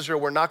people of Israel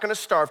were not going to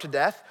starve to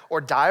death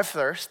or die of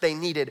thirst, they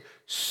needed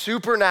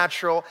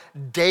supernatural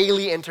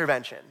daily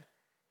intervention,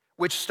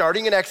 which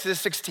starting in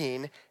Exodus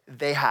 16,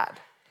 they had.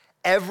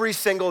 Every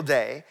single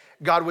day,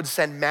 God would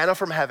send manna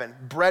from heaven.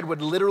 Bread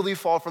would literally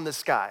fall from the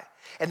sky,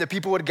 and the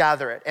people would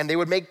gather it, and they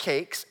would make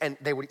cakes, and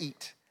they would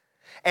eat.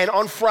 And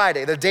on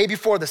Friday, the day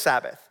before the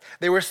Sabbath,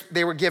 they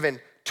were given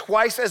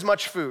twice as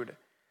much food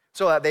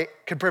so that they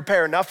could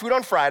prepare enough food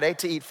on Friday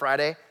to eat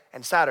Friday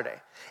and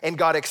Saturday. And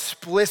God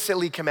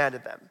explicitly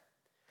commanded them.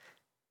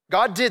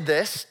 God did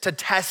this to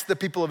test the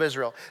people of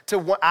Israel,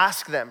 to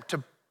ask them,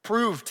 to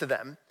prove to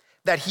them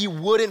that he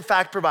would in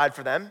fact provide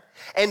for them,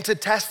 and to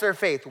test their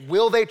faith.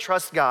 Will they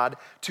trust God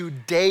to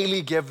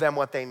daily give them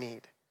what they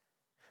need?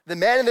 The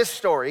man in this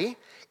story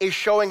is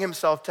showing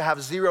himself to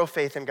have zero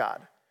faith in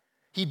God.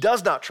 He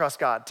does not trust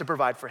God to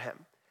provide for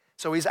him.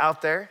 So he's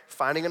out there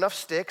finding enough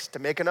sticks to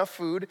make enough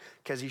food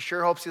because he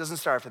sure hopes he doesn't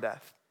starve to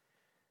death.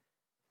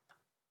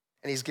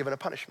 And he's given a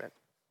punishment.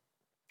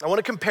 I want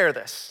to compare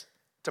this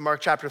to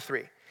Mark chapter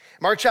 3.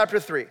 Mark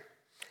chapter 3.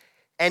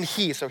 And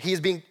he, so he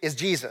is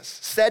Jesus,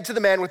 said to the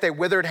man with a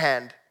withered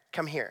hand,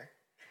 "Come here."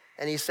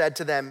 And he said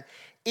to them,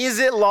 "Is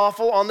it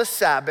lawful on the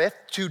Sabbath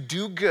to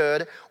do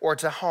good or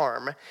to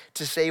harm,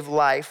 to save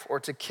life or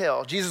to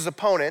kill?" Jesus'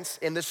 opponents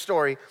in this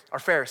story are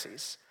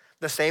Pharisees,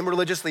 the same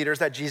religious leaders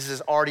that Jesus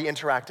is already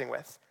interacting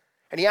with.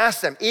 And he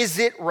asked them, is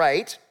it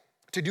right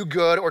to do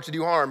good or to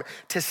do harm,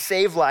 to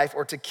save life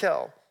or to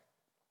kill?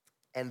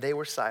 And they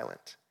were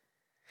silent.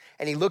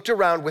 And he looked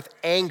around with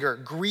anger,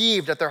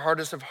 grieved at their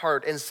hardness of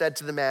heart, and said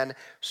to the man,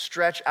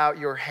 "Stretch out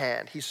your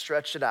hand." He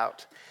stretched it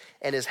out,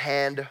 and his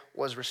hand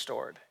was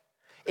restored.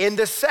 In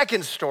the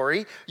second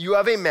story, you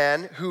have a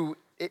man who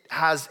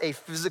has a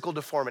physical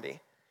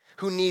deformity,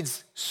 who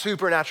needs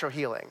supernatural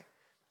healing,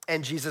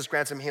 and Jesus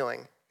grants him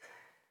healing.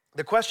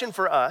 The question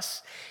for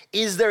us,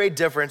 is there a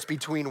difference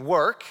between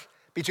work,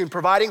 between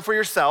providing for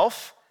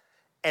yourself,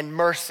 and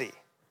mercy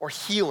or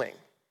healing?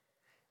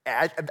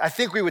 I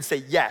think we would say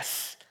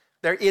yes,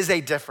 there is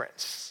a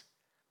difference.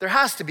 There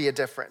has to be a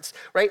difference,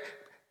 right?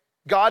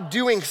 God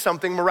doing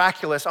something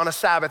miraculous on a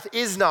Sabbath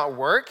is not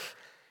work.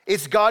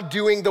 It's God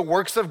doing the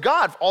works of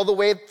God all the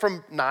way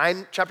from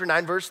chapter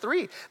 9, verse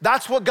 3.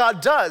 That's what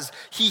God does.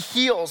 He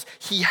heals,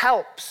 he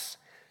helps.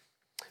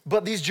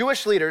 But these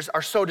Jewish leaders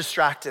are so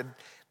distracted.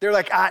 They're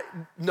like,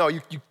 no,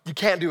 you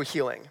can't do a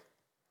healing.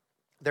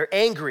 They're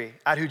angry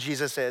at who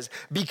Jesus is.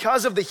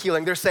 Because of the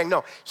healing, they're saying,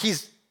 no,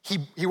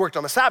 he worked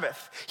on the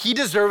Sabbath. He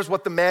deserves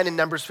what the man in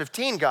Numbers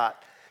 15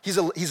 got. He's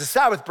a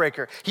Sabbath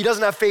breaker. He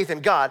doesn't have faith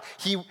in God.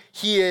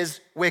 He is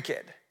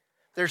wicked.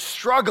 They're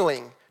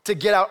struggling to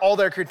get out all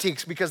their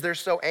critiques because they're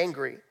so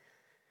angry.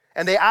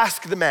 And they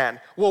ask the man,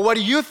 well, what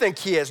do you think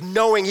he is,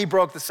 knowing he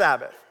broke the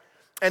Sabbath?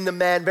 And the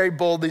man very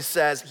boldly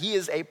says, he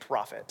is a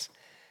prophet.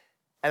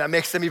 And that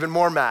makes them even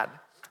more mad.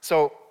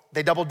 So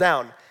they double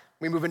down.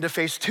 We move into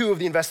phase 2 of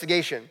the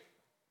investigation.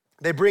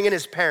 They bring in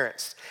his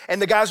parents. And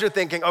the guys are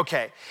thinking,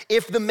 okay,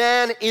 if the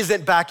man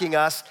isn't backing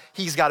us,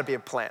 he's gotta be a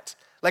plant.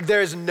 Like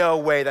there is no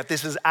way that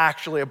this is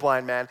actually a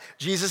blind man.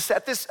 Jesus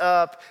set this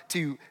up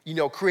to,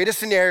 create a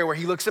scenario where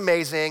he looks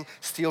amazing,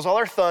 steals all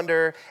our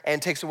thunder,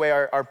 and takes away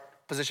our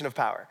position of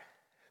power.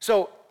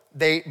 So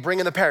they bring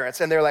in the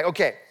parents and they're like,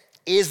 okay,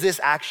 is this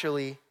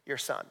actually your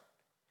son?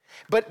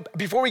 But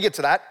before we get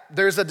to that,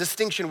 there's a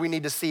distinction we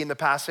need to see in the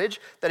passage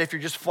that if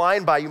you're just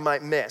flying by, you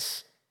might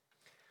miss.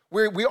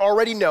 We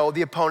already know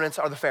the opponents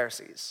are the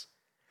Pharisees.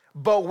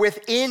 But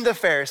within the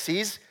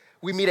Pharisees,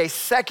 we meet a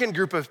second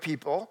group of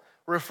people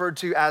referred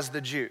to as the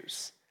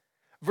Jews.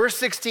 Verse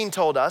 16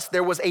 told us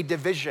there was a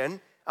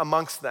division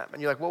amongst them.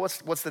 And you're like, well,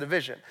 what's the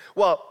division?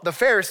 Well, the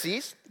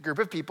Pharisees, group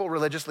of people,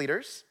 religious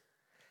leaders,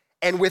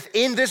 and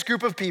within this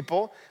group of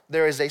people,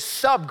 there is a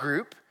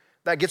subgroup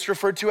that gets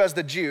referred to as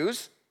the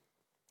Jews,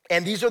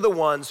 and these are the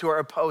ones who are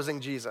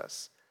opposing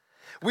Jesus.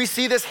 We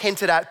see this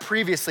hinted at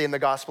previously in the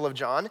Gospel of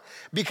John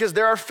because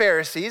there are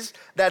Pharisees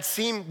that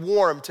seem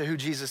warm to who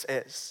Jesus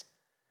is.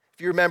 If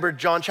you remember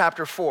John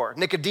chapter 4,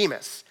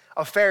 Nicodemus,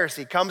 a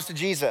Pharisee, comes to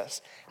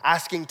Jesus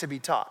asking to be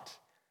taught.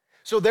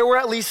 So there were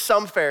at least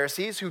some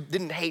Pharisees who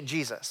didn't hate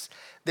Jesus.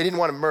 They didn't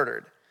want him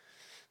murdered.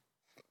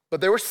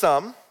 But there were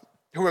some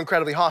who were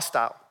incredibly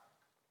hostile,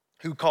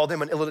 who called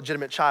him an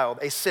illegitimate child,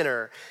 a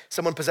sinner,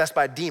 someone possessed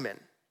by a demon.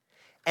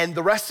 And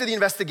the rest of the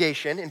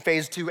investigation in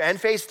phase 2 and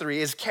phase 3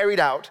 is carried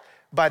out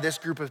by this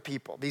group of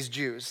people, these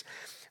Jews,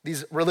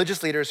 these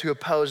religious leaders who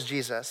oppose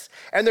Jesus.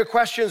 And their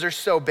questions are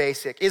so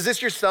basic. Is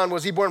this your son?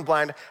 Was he born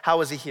blind? How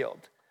was he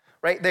healed?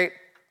 Right? They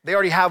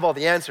already have all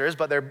the answers,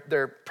 but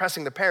they're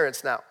pressing the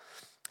parents now.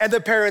 And the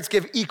parents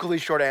give equally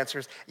short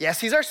answers. Yes,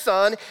 he's our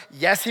son.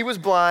 Yes, he was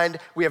blind.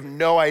 We have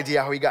no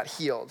idea how he got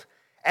healed.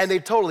 And they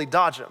totally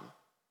dodge him.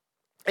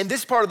 And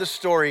this part of the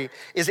story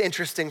is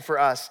interesting for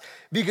us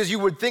because you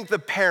would think the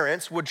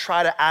parents would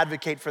try to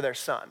advocate for their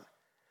son.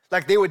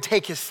 Like they would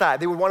take his side.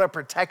 They would want to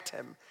protect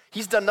him.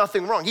 He's done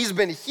nothing wrong. He's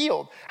been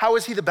healed. How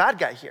is he the bad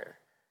guy here?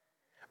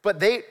 But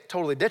they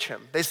totally ditch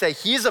him. They say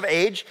he's of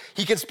age.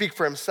 He can speak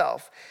for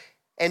himself.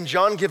 And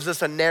John gives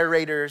us a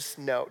narrator's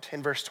note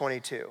in verse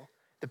 22.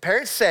 The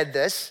parents said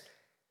this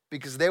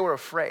because they were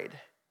afraid.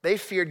 They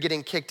feared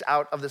getting kicked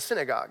out of the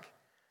synagogue.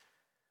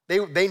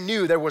 They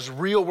knew there was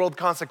real world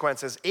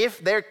consequences.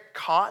 If they're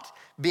caught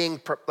being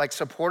like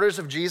supporters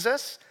of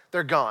Jesus,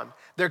 they're gone.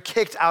 They're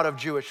kicked out of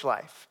Jewish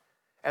life.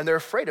 And they're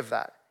afraid of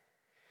that.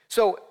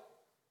 So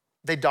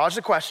they dodge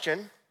the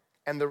question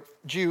and the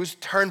Jews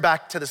turn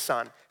back to the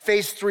son.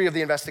 Phase 3 of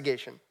the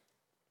investigation.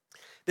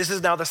 This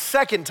is now the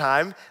second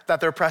time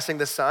that they're pressing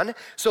the son.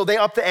 So they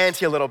up the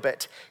ante a little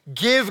bit.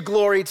 Give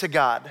glory to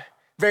God.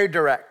 Very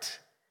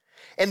direct.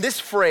 And this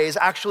phrase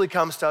actually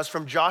comes to us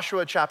from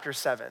Joshua chapter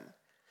 7.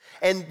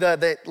 And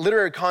the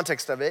literary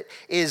context of it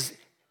is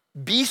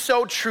be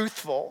so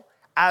truthful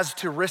as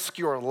to risk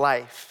your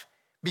life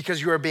because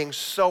you are being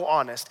so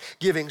honest,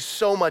 giving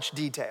so much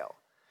detail,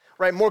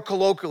 right? More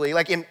colloquially,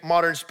 like in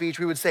modern speech,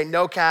 we would say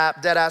no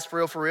cap, dead ass,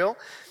 for real.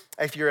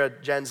 If you're a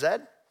Gen Z,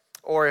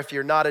 or if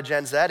you're not a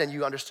Gen Z and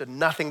you understood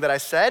nothing that I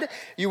said,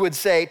 you would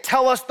say,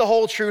 tell us the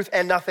whole truth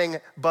and nothing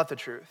but the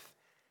truth.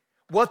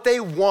 What they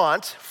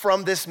want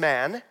from this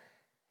man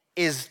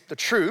is the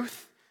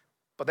truth,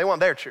 but they want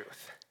their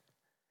truth.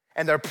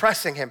 And they're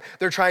pressing him.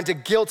 They're trying to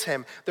guilt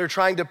him. They're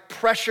trying to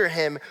pressure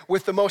him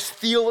with the most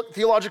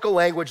theological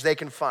language they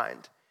can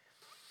find.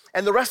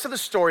 And the rest of the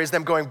story is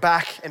them going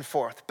back and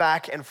forth,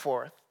 back and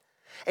forth.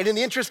 And in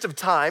the interest of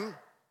time,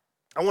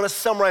 I want to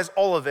summarize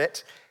all of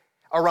it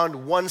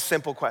around one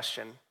simple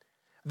question.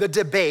 The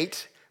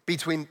debate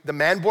between the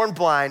man born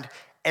blind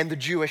and the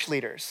Jewish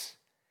leaders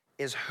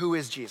is who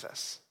is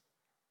Jesus?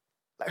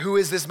 Who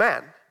is this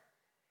man?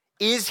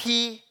 Is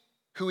he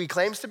who he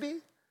claims to be?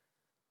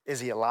 Is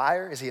he a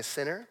liar? Is he a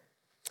sinner?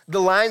 The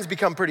lines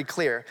become pretty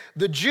clear.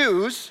 The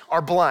Jews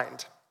are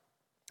blind.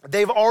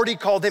 They've already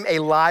called him a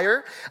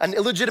liar, an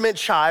illegitimate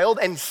child,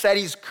 and said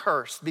he's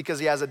cursed because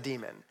he has a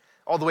demon,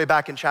 all the way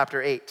back in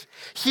chapter 8.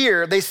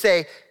 Here, they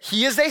say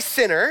he is a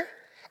sinner,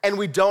 and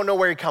we don't know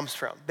where he comes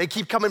from. They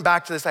keep coming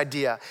back to this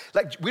idea.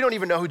 Like, we don't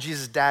even know who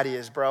Jesus' daddy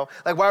is, bro.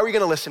 Like, why are we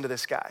gonna listen to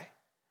this guy?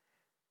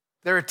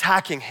 They're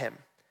attacking him.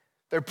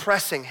 They're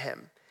pressing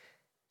him.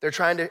 They're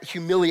trying to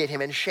humiliate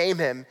him and shame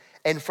him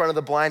in front of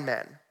the blind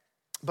man.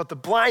 But the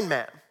blind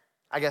man,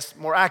 I guess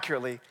more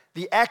accurately,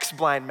 the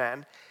ex-blind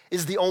man,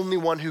 is the only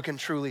one who can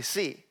truly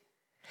see.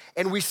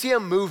 And we see a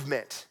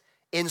movement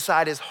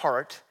inside his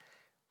heart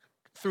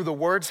through the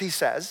words he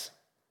says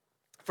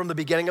from the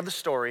beginning of the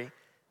story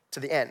to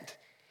the end.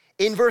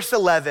 In verse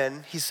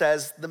 11, he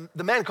says,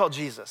 the man called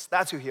Jesus,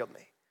 that's who healed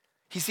me.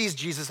 He sees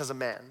Jesus as a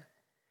man.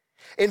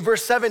 In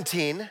verse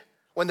 17,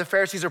 when the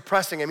Pharisees are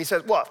pressing him, he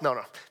says, well,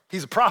 no,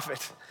 he's a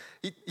prophet.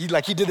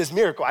 He did this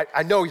miracle.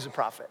 I know he's a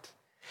prophet.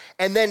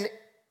 And then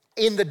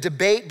in the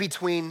debate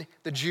between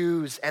the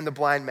Jews and the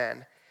blind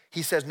man,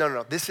 he says,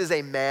 no, this is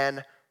a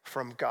man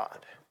from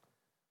God.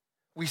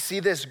 We see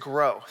this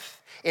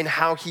growth in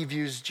how he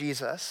views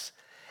Jesus,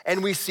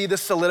 and we see the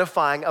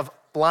solidifying of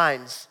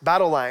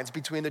battle lines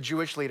between the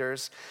Jewish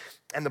leaders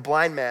and the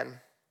blind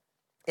man.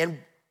 And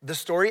the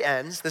story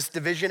ends, this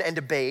division and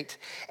debate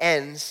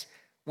ends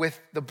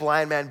with the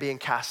blind man being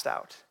cast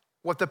out.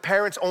 What the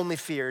parents only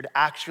feared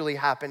actually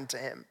happened to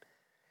him.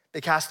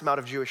 They cast him out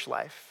of Jewish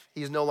life.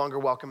 He is no longer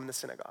welcome in the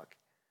synagogue.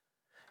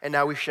 And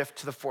now we shift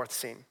to the fourth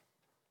scene.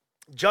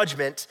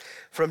 Judgment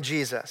from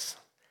Jesus.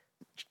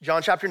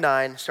 John chapter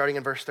 9, starting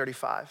in verse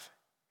 35.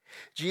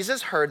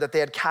 Jesus heard that they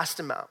had cast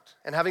him out,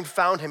 and having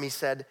found him, he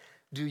said,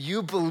 do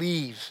you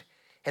believe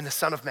in the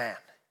Son of Man?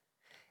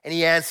 And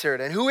he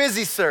answered, and who is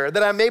he, sir,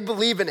 that I may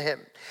believe in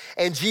him?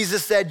 And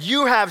Jesus said,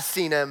 you have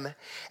seen him,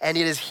 and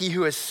it is he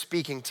who is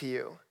speaking to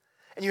you.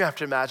 And you have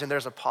to imagine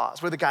there's a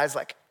pause where the guy's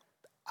like,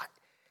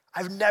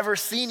 I've never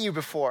seen you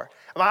before.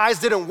 My eyes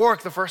didn't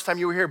work the first time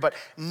you were here, but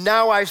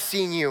now I've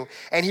seen you.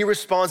 And he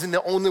responds in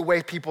the only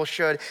way people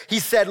should. He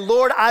said,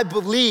 Lord, I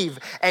believe.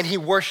 And he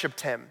worshiped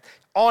him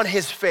on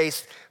his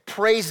face,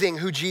 praising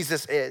who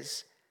Jesus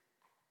is.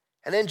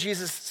 And then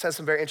Jesus says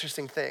some very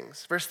interesting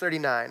things. Verse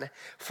 39,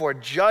 for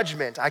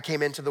judgment I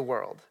came into the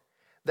world,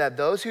 that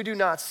those who do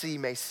not see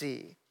may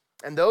see,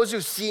 and those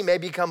who see may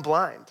become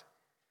blind.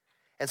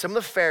 And some of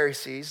the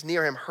Pharisees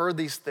near him heard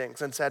these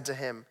things and said to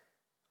him,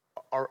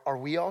 are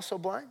we also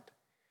blind?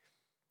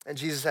 And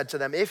Jesus said to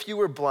them, if you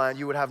were blind,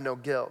 you would have no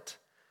guilt.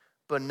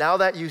 But now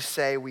that you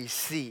say we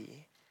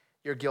see,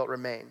 your guilt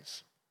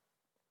remains.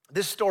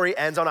 This story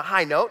ends on a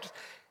high note,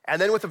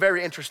 and then with a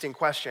very interesting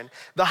question.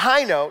 The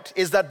high note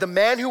is that the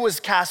man who was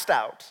cast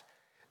out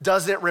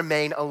doesn't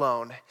remain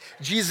alone.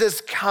 Jesus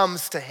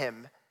comes to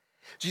him.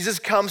 Jesus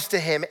comes to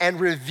him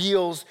and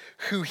reveals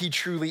who he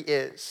truly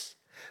is.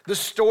 The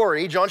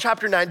story, John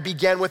chapter 9,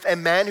 began with a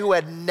man who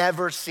had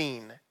never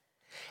seen.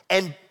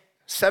 And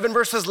 7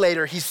 verses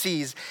later, he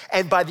sees,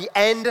 and by the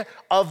end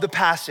of the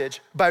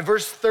passage, by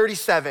verse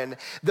 37,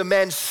 the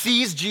man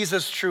sees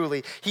Jesus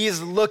truly. He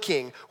is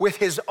looking with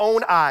his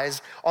own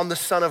eyes on the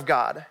Son of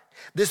God.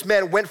 This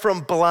man went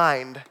from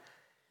blind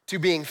to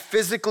being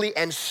physically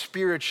and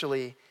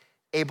spiritually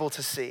able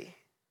to see.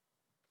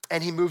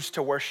 And he moves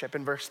to worship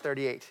in verse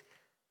 38.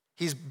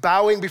 He's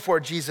bowing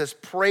before Jesus,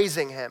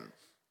 praising him.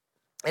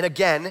 And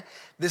again,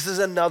 this is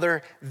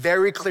another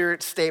very clear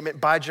statement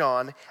by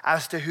John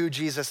as to who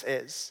Jesus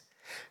is.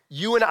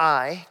 You and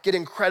I get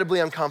incredibly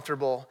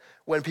uncomfortable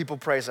when people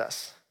praise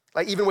us,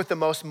 like even with the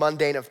most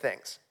mundane of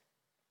things.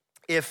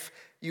 If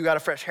you got a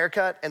fresh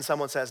haircut and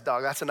someone says,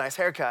 dog, that's a nice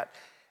haircut,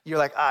 you're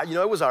like,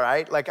 it was all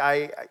right. Like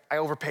I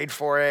overpaid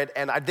for it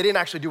and I didn't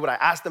actually do what I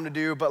asked them to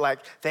do, but like,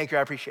 thank you,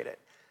 I appreciate it.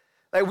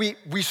 Like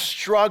we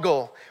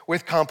struggle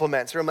with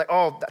compliments. Or I'm like,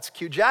 oh, that's a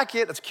cute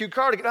jacket, that's a cute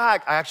cardigan. I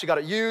actually got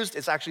it used.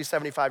 It's actually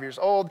 75 years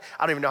old.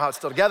 I don't even know how it's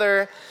still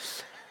together,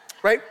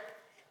 right?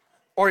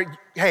 Or,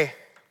 hey,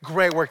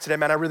 great work today,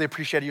 man. I really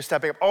appreciate you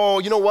stepping up. Oh,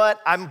 you know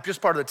what? I'm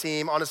just part of the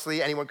team.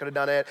 Honestly, anyone could have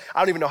done it. I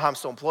don't even know how I'm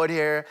still employed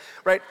here,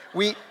 right?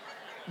 We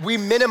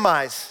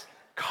minimize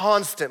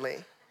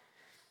constantly.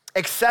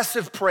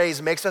 Excessive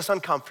praise makes us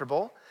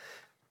uncomfortable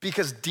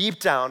because deep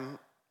down,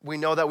 we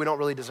know that we don't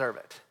really deserve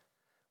it.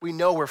 We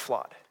know we're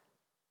flawed.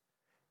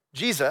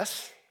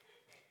 Jesus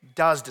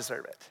does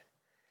deserve it.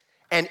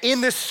 And in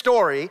this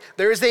story,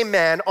 there is a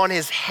man on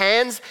his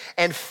hands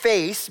and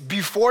face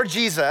before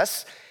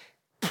Jesus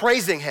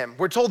praising him.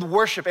 We're told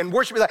worship, and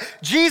worship is like,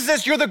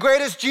 Jesus, you're the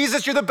greatest.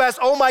 Jesus, you're the best.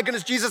 Oh my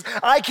goodness, Jesus,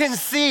 I can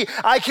see.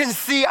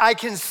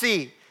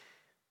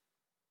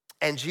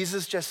 And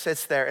Jesus just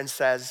sits there and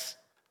says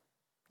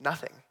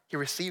nothing. He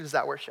receives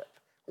that worship.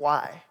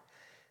 Why?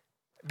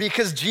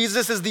 Because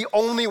Jesus is the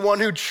only one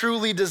who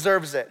truly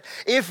deserves it.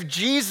 If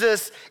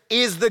Jesus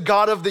is the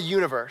God of the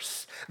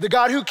universe, the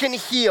God who can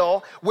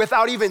heal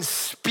without even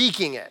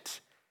speaking it,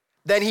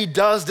 then he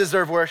does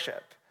deserve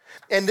worship.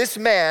 And this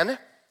man,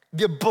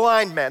 the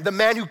blind man, the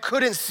man who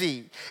couldn't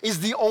see,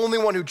 is the only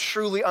one who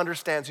truly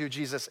understands who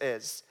Jesus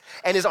is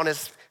and is on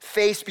his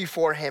face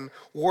before him,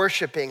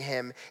 worshiping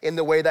him in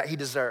the way that he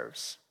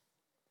deserves.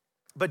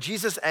 But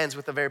Jesus ends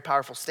with a very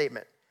powerful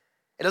statement.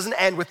 It doesn't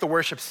end with the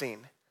worship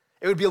scene.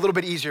 It would be a little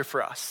bit easier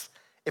for us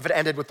if it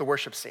ended with the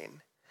worship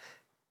scene.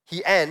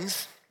 He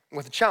ends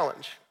with a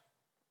challenge.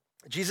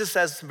 Jesus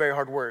says some very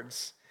hard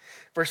words.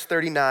 Verse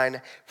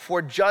 39,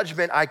 for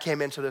judgment I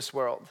came into this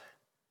world.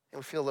 And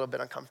we feel a little bit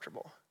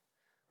uncomfortable.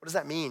 What does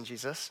that mean,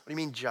 Jesus? What do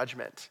you mean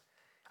judgment?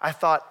 I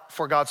thought,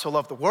 for God so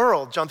loved the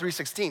world, John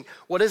 3:16.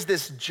 What is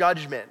this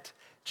judgment,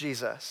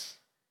 Jesus?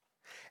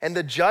 And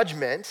the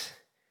judgment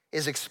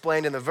is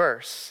explained in the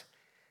verse.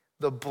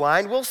 The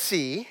blind will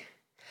see,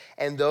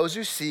 and those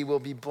who see will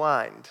be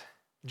blind.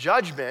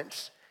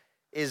 Judgment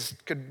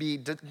could be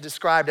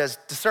described as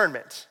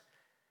discernment,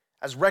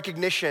 as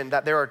recognition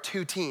that there are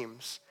two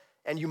teams,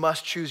 and you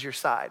must choose your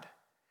side.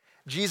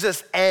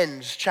 Jesus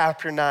ends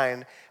chapter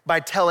 9 by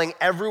telling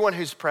everyone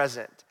who's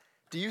present,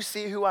 do you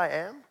see who I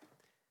am?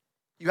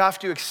 You have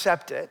to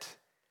accept it,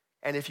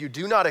 and if you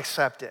do not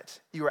accept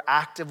it, you are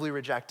actively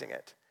rejecting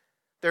it.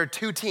 There are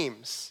two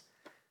teams.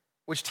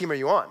 Which team are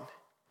you on?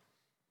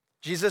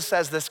 Jesus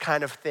says this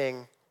kind of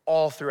thing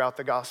all throughout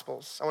the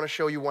Gospels. I want to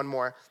show you one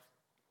more.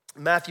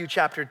 Matthew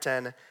chapter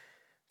 10,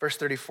 verse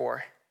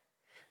 34.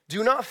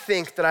 Do not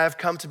think that I have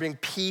come to bring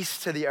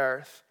peace to the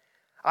earth.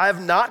 I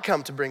have not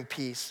come to bring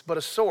peace, but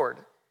a sword.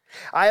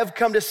 I have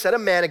come to set a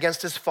man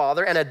against his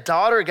father, and a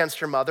daughter against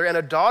her mother, and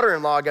a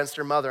daughter-in-law against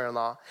her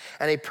mother-in-law.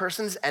 And a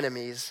person's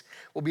enemies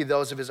will be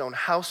those of his own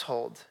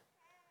household.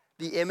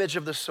 The image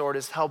of the sword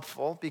is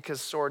helpful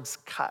because swords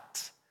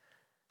cut.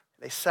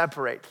 They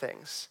separate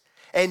things.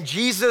 And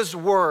Jesus'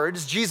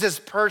 words, Jesus'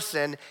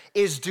 person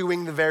is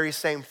doing the very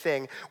same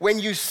thing. When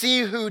you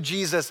see who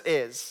Jesus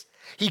is,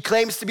 he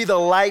claims to be the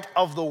light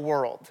of the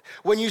world.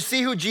 When you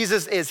see who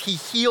Jesus is, he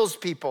heals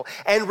people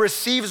and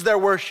receives their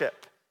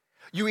worship.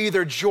 You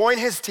either join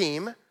his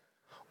team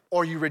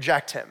or you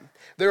reject him.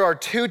 There are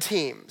two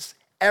teams.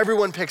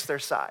 Everyone picks their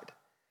side.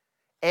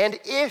 And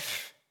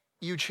if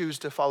you choose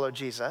to follow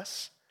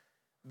Jesus,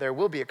 there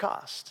will be a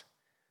cost.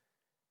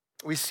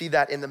 We see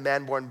that in the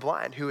man born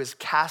blind who is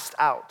cast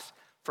out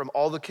from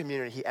all the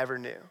community he ever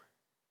knew.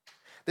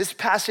 This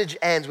passage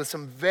ends with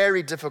some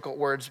very difficult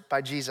words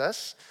by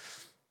Jesus,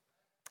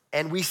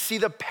 and we see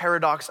the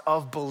paradox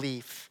of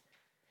belief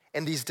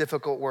in these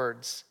difficult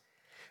words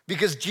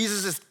because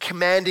Jesus is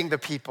commanding the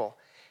people,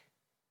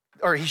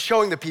 or he's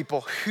showing the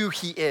people who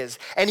he is,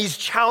 and he's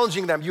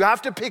challenging them. You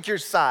have to pick your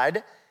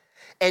side,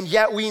 and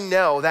yet we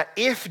know that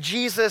if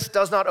Jesus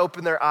does not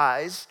open their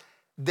eyes,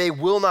 they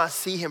will not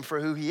see him for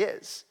who he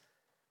is.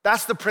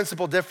 That's the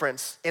principal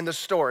difference in the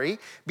story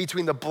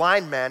between the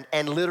blind man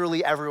and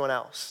literally everyone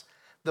else.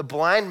 The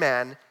blind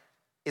man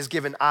is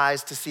given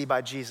eyes to see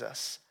by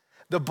Jesus.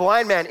 The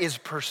blind man is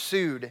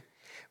pursued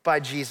by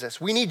Jesus.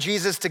 We need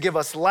Jesus to give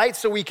us light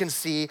so we can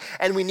see,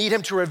 and we need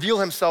him to reveal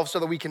himself so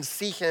that we can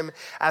see him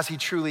as he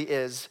truly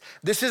is.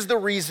 This is the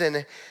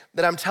reason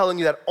that I'm telling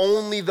you that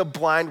only the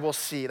blind will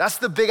see. That's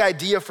the big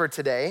idea for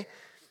today,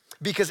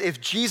 because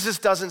if Jesus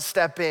doesn't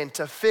step in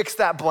to fix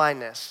that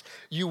blindness,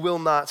 you will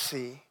not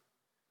see.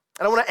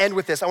 And I want to end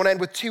with this. I want to end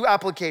with two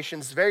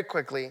applications very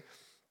quickly.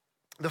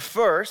 The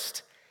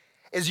first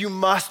is you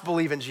must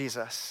believe in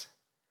Jesus.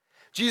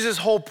 Jesus'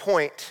 whole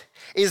point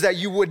is that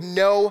you would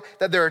know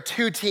that there are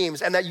two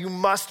teams and that you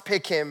must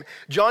pick him.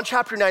 John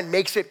chapter 9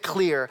 makes it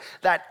clear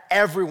that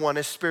everyone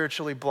is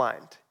spiritually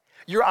blind.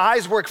 Your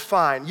eyes work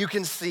fine, you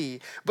can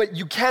see, but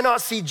you cannot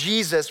see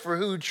Jesus for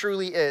who he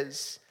truly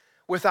is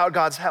without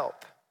God's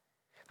help.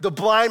 The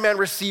blind man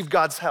received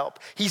God's help.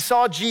 He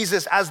saw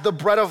Jesus as the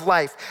bread of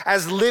life,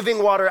 as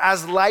living water,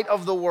 as light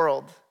of the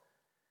world.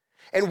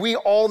 And we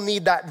all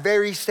need that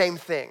very same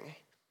thing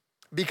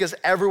because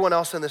everyone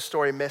else in this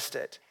story missed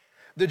it.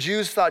 The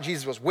Jews thought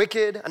Jesus was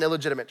wicked, an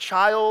illegitimate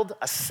child,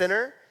 a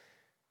sinner.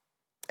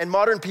 And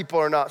modern people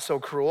are not so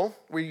cruel.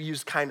 We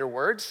use kinder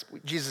words.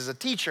 Jesus is a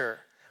teacher,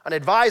 an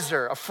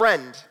advisor, a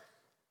friend.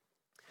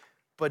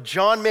 But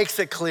John makes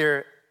it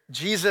clear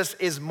Jesus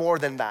is more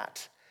than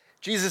that.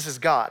 Jesus is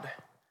God.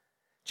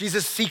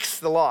 Jesus seeks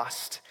the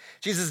lost.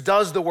 Jesus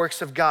does the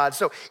works of God.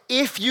 So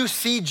if you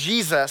see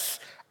Jesus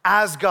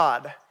as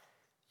God,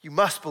 you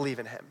must believe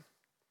in him.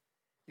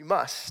 You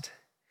must.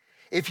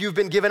 If you've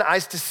been given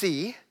eyes to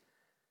see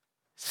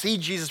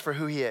Jesus for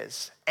who he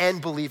is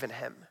and believe in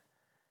him.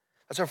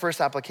 That's our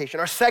first application.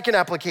 Our second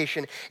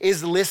application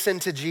is listen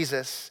to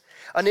Jesus.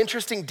 An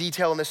interesting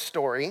detail in this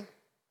story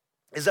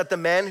is that the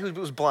man who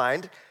was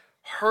blind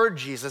heard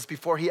Jesus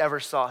before he ever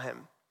saw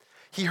him.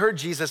 He heard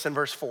Jesus in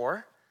verse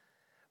 4,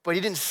 but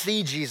he didn't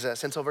see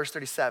Jesus until verse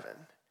 37,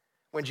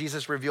 when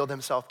Jesus revealed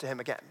himself to him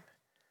again.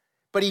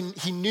 But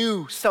he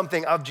knew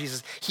something of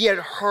Jesus. He had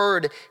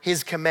heard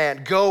his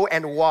command, go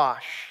and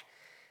wash.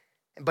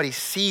 But he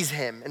sees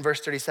him in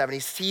verse 37. He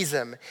sees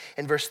him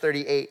in verse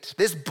 38.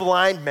 This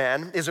blind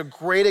man is a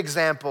great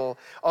example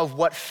of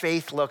what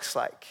faith looks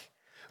like.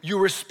 You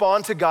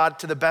respond to God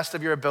to the best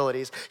of your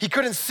abilities. He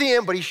couldn't see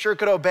him, but he sure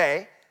could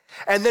obey.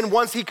 And then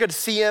once he could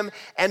see him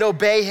and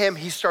obey him,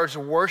 he starts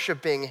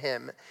worshiping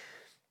him.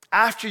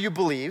 After you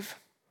believe,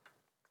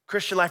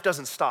 Christian life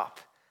doesn't stop.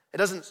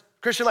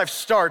 Christian life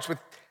starts with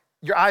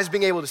your eyes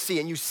being able to see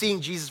and you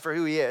seeing Jesus for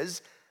who he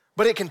is,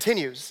 but it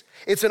continues.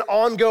 It's an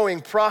ongoing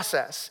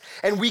process,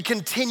 and we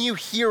continue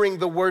hearing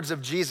the words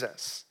of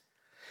Jesus.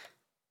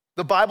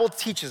 The Bible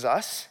teaches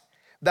us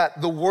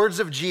that the words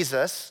of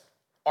Jesus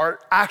are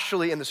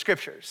actually in the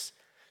scriptures.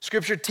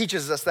 Scripture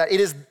teaches us that it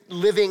is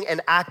living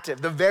and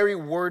active, the very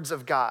words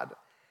of God.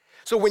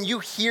 So when you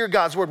hear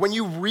God's word, when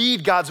you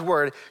read God's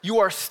word, you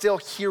are still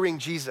hearing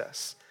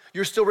Jesus.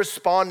 You're still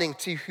responding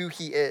to who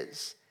he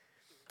is.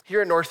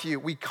 Here at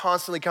Northview, we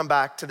constantly come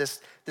back to this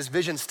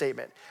vision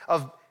statement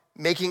of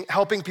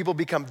helping people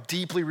become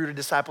deeply rooted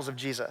disciples of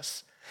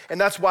Jesus. And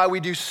that's why we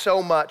do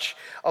so much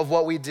of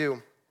what we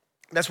do.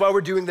 That's why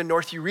we're doing the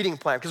Northview reading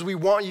plan, because we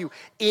want you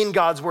in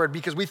God's word,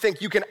 because we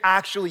think you can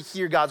actually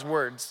hear God's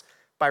words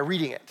by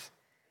reading it.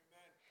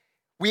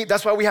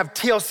 That's why we have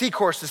TLC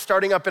courses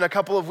starting up in a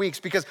couple of weeks,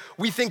 because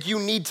we think you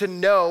need to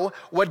know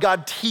what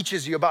God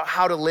teaches you about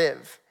how to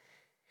live.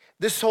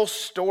 This whole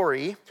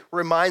story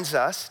reminds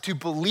us to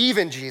believe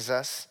in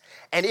Jesus,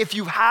 and if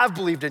you have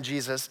believed in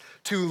Jesus,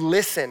 to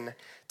listen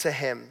to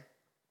him.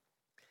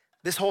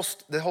 The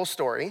whole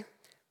story,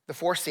 the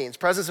four scenes: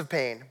 presence of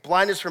pain,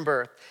 blindness from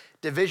birth,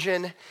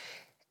 division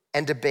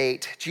and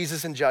debate,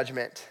 Jesus and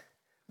judgment,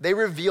 they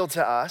reveal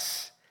to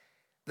us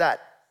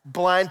that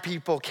blind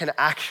people can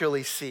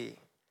actually see.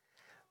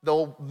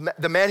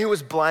 The man who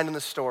was blind in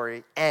the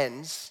story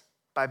ends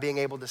by being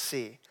able to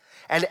see.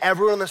 And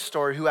everyone in the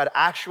story who had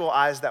actual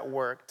eyes that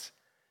worked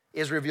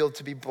is revealed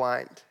to be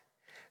blind.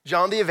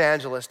 John the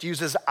Evangelist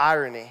uses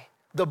irony.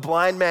 The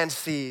blind man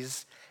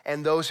sees,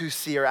 and those who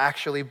see are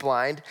actually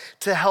blind,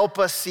 to help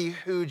us see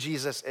who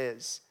Jesus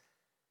is.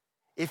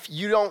 If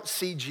you don't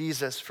see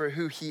Jesus for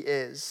who he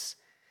is,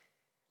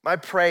 my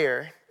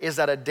prayer is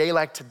that a day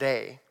like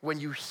today, when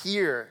you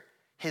hear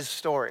his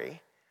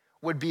story,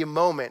 would be a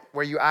moment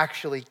where you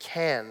actually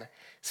can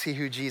see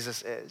who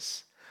Jesus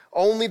is.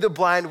 Only the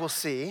blind will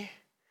see,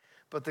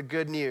 but the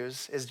good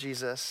news is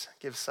Jesus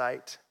gives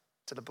sight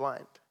to the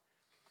blind.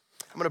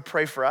 I'm gonna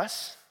pray for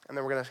us, and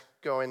then we're gonna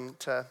go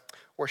into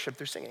worship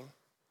through singing.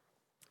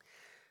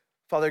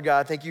 Father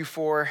God, thank you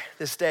for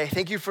this day.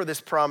 Thank you for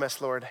this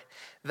promise, Lord,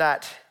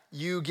 that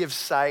you give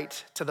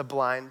sight to the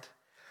blind.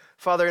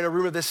 Father, in a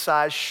room of this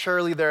size,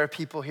 surely there are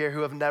people here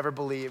who have never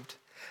believed.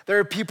 There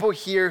are people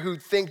here who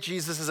think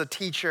Jesus is a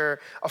teacher,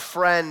 a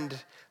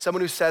friend,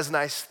 someone who says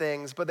nice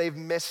things, but they've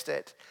missed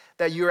it,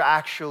 that you're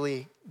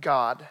actually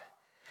God,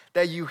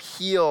 that you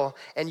heal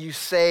and you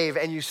save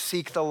and you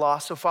seek the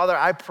lost. So Father,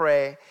 I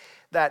pray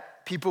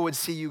that people would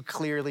see you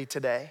clearly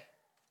today.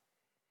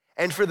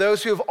 And for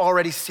those who have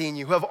already seen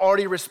you, who have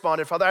already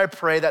responded, Father, I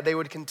pray that they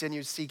would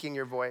continue seeking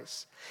your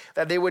voice,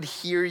 that they would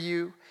hear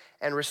you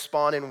and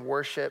respond in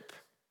worship.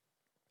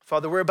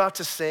 Father, we're about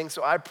to sing,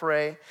 so I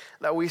pray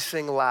that we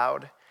sing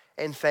loud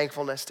in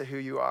thankfulness to who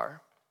you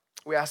are.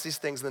 We ask these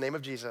things in the name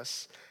of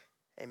Jesus.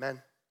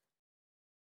 Amen.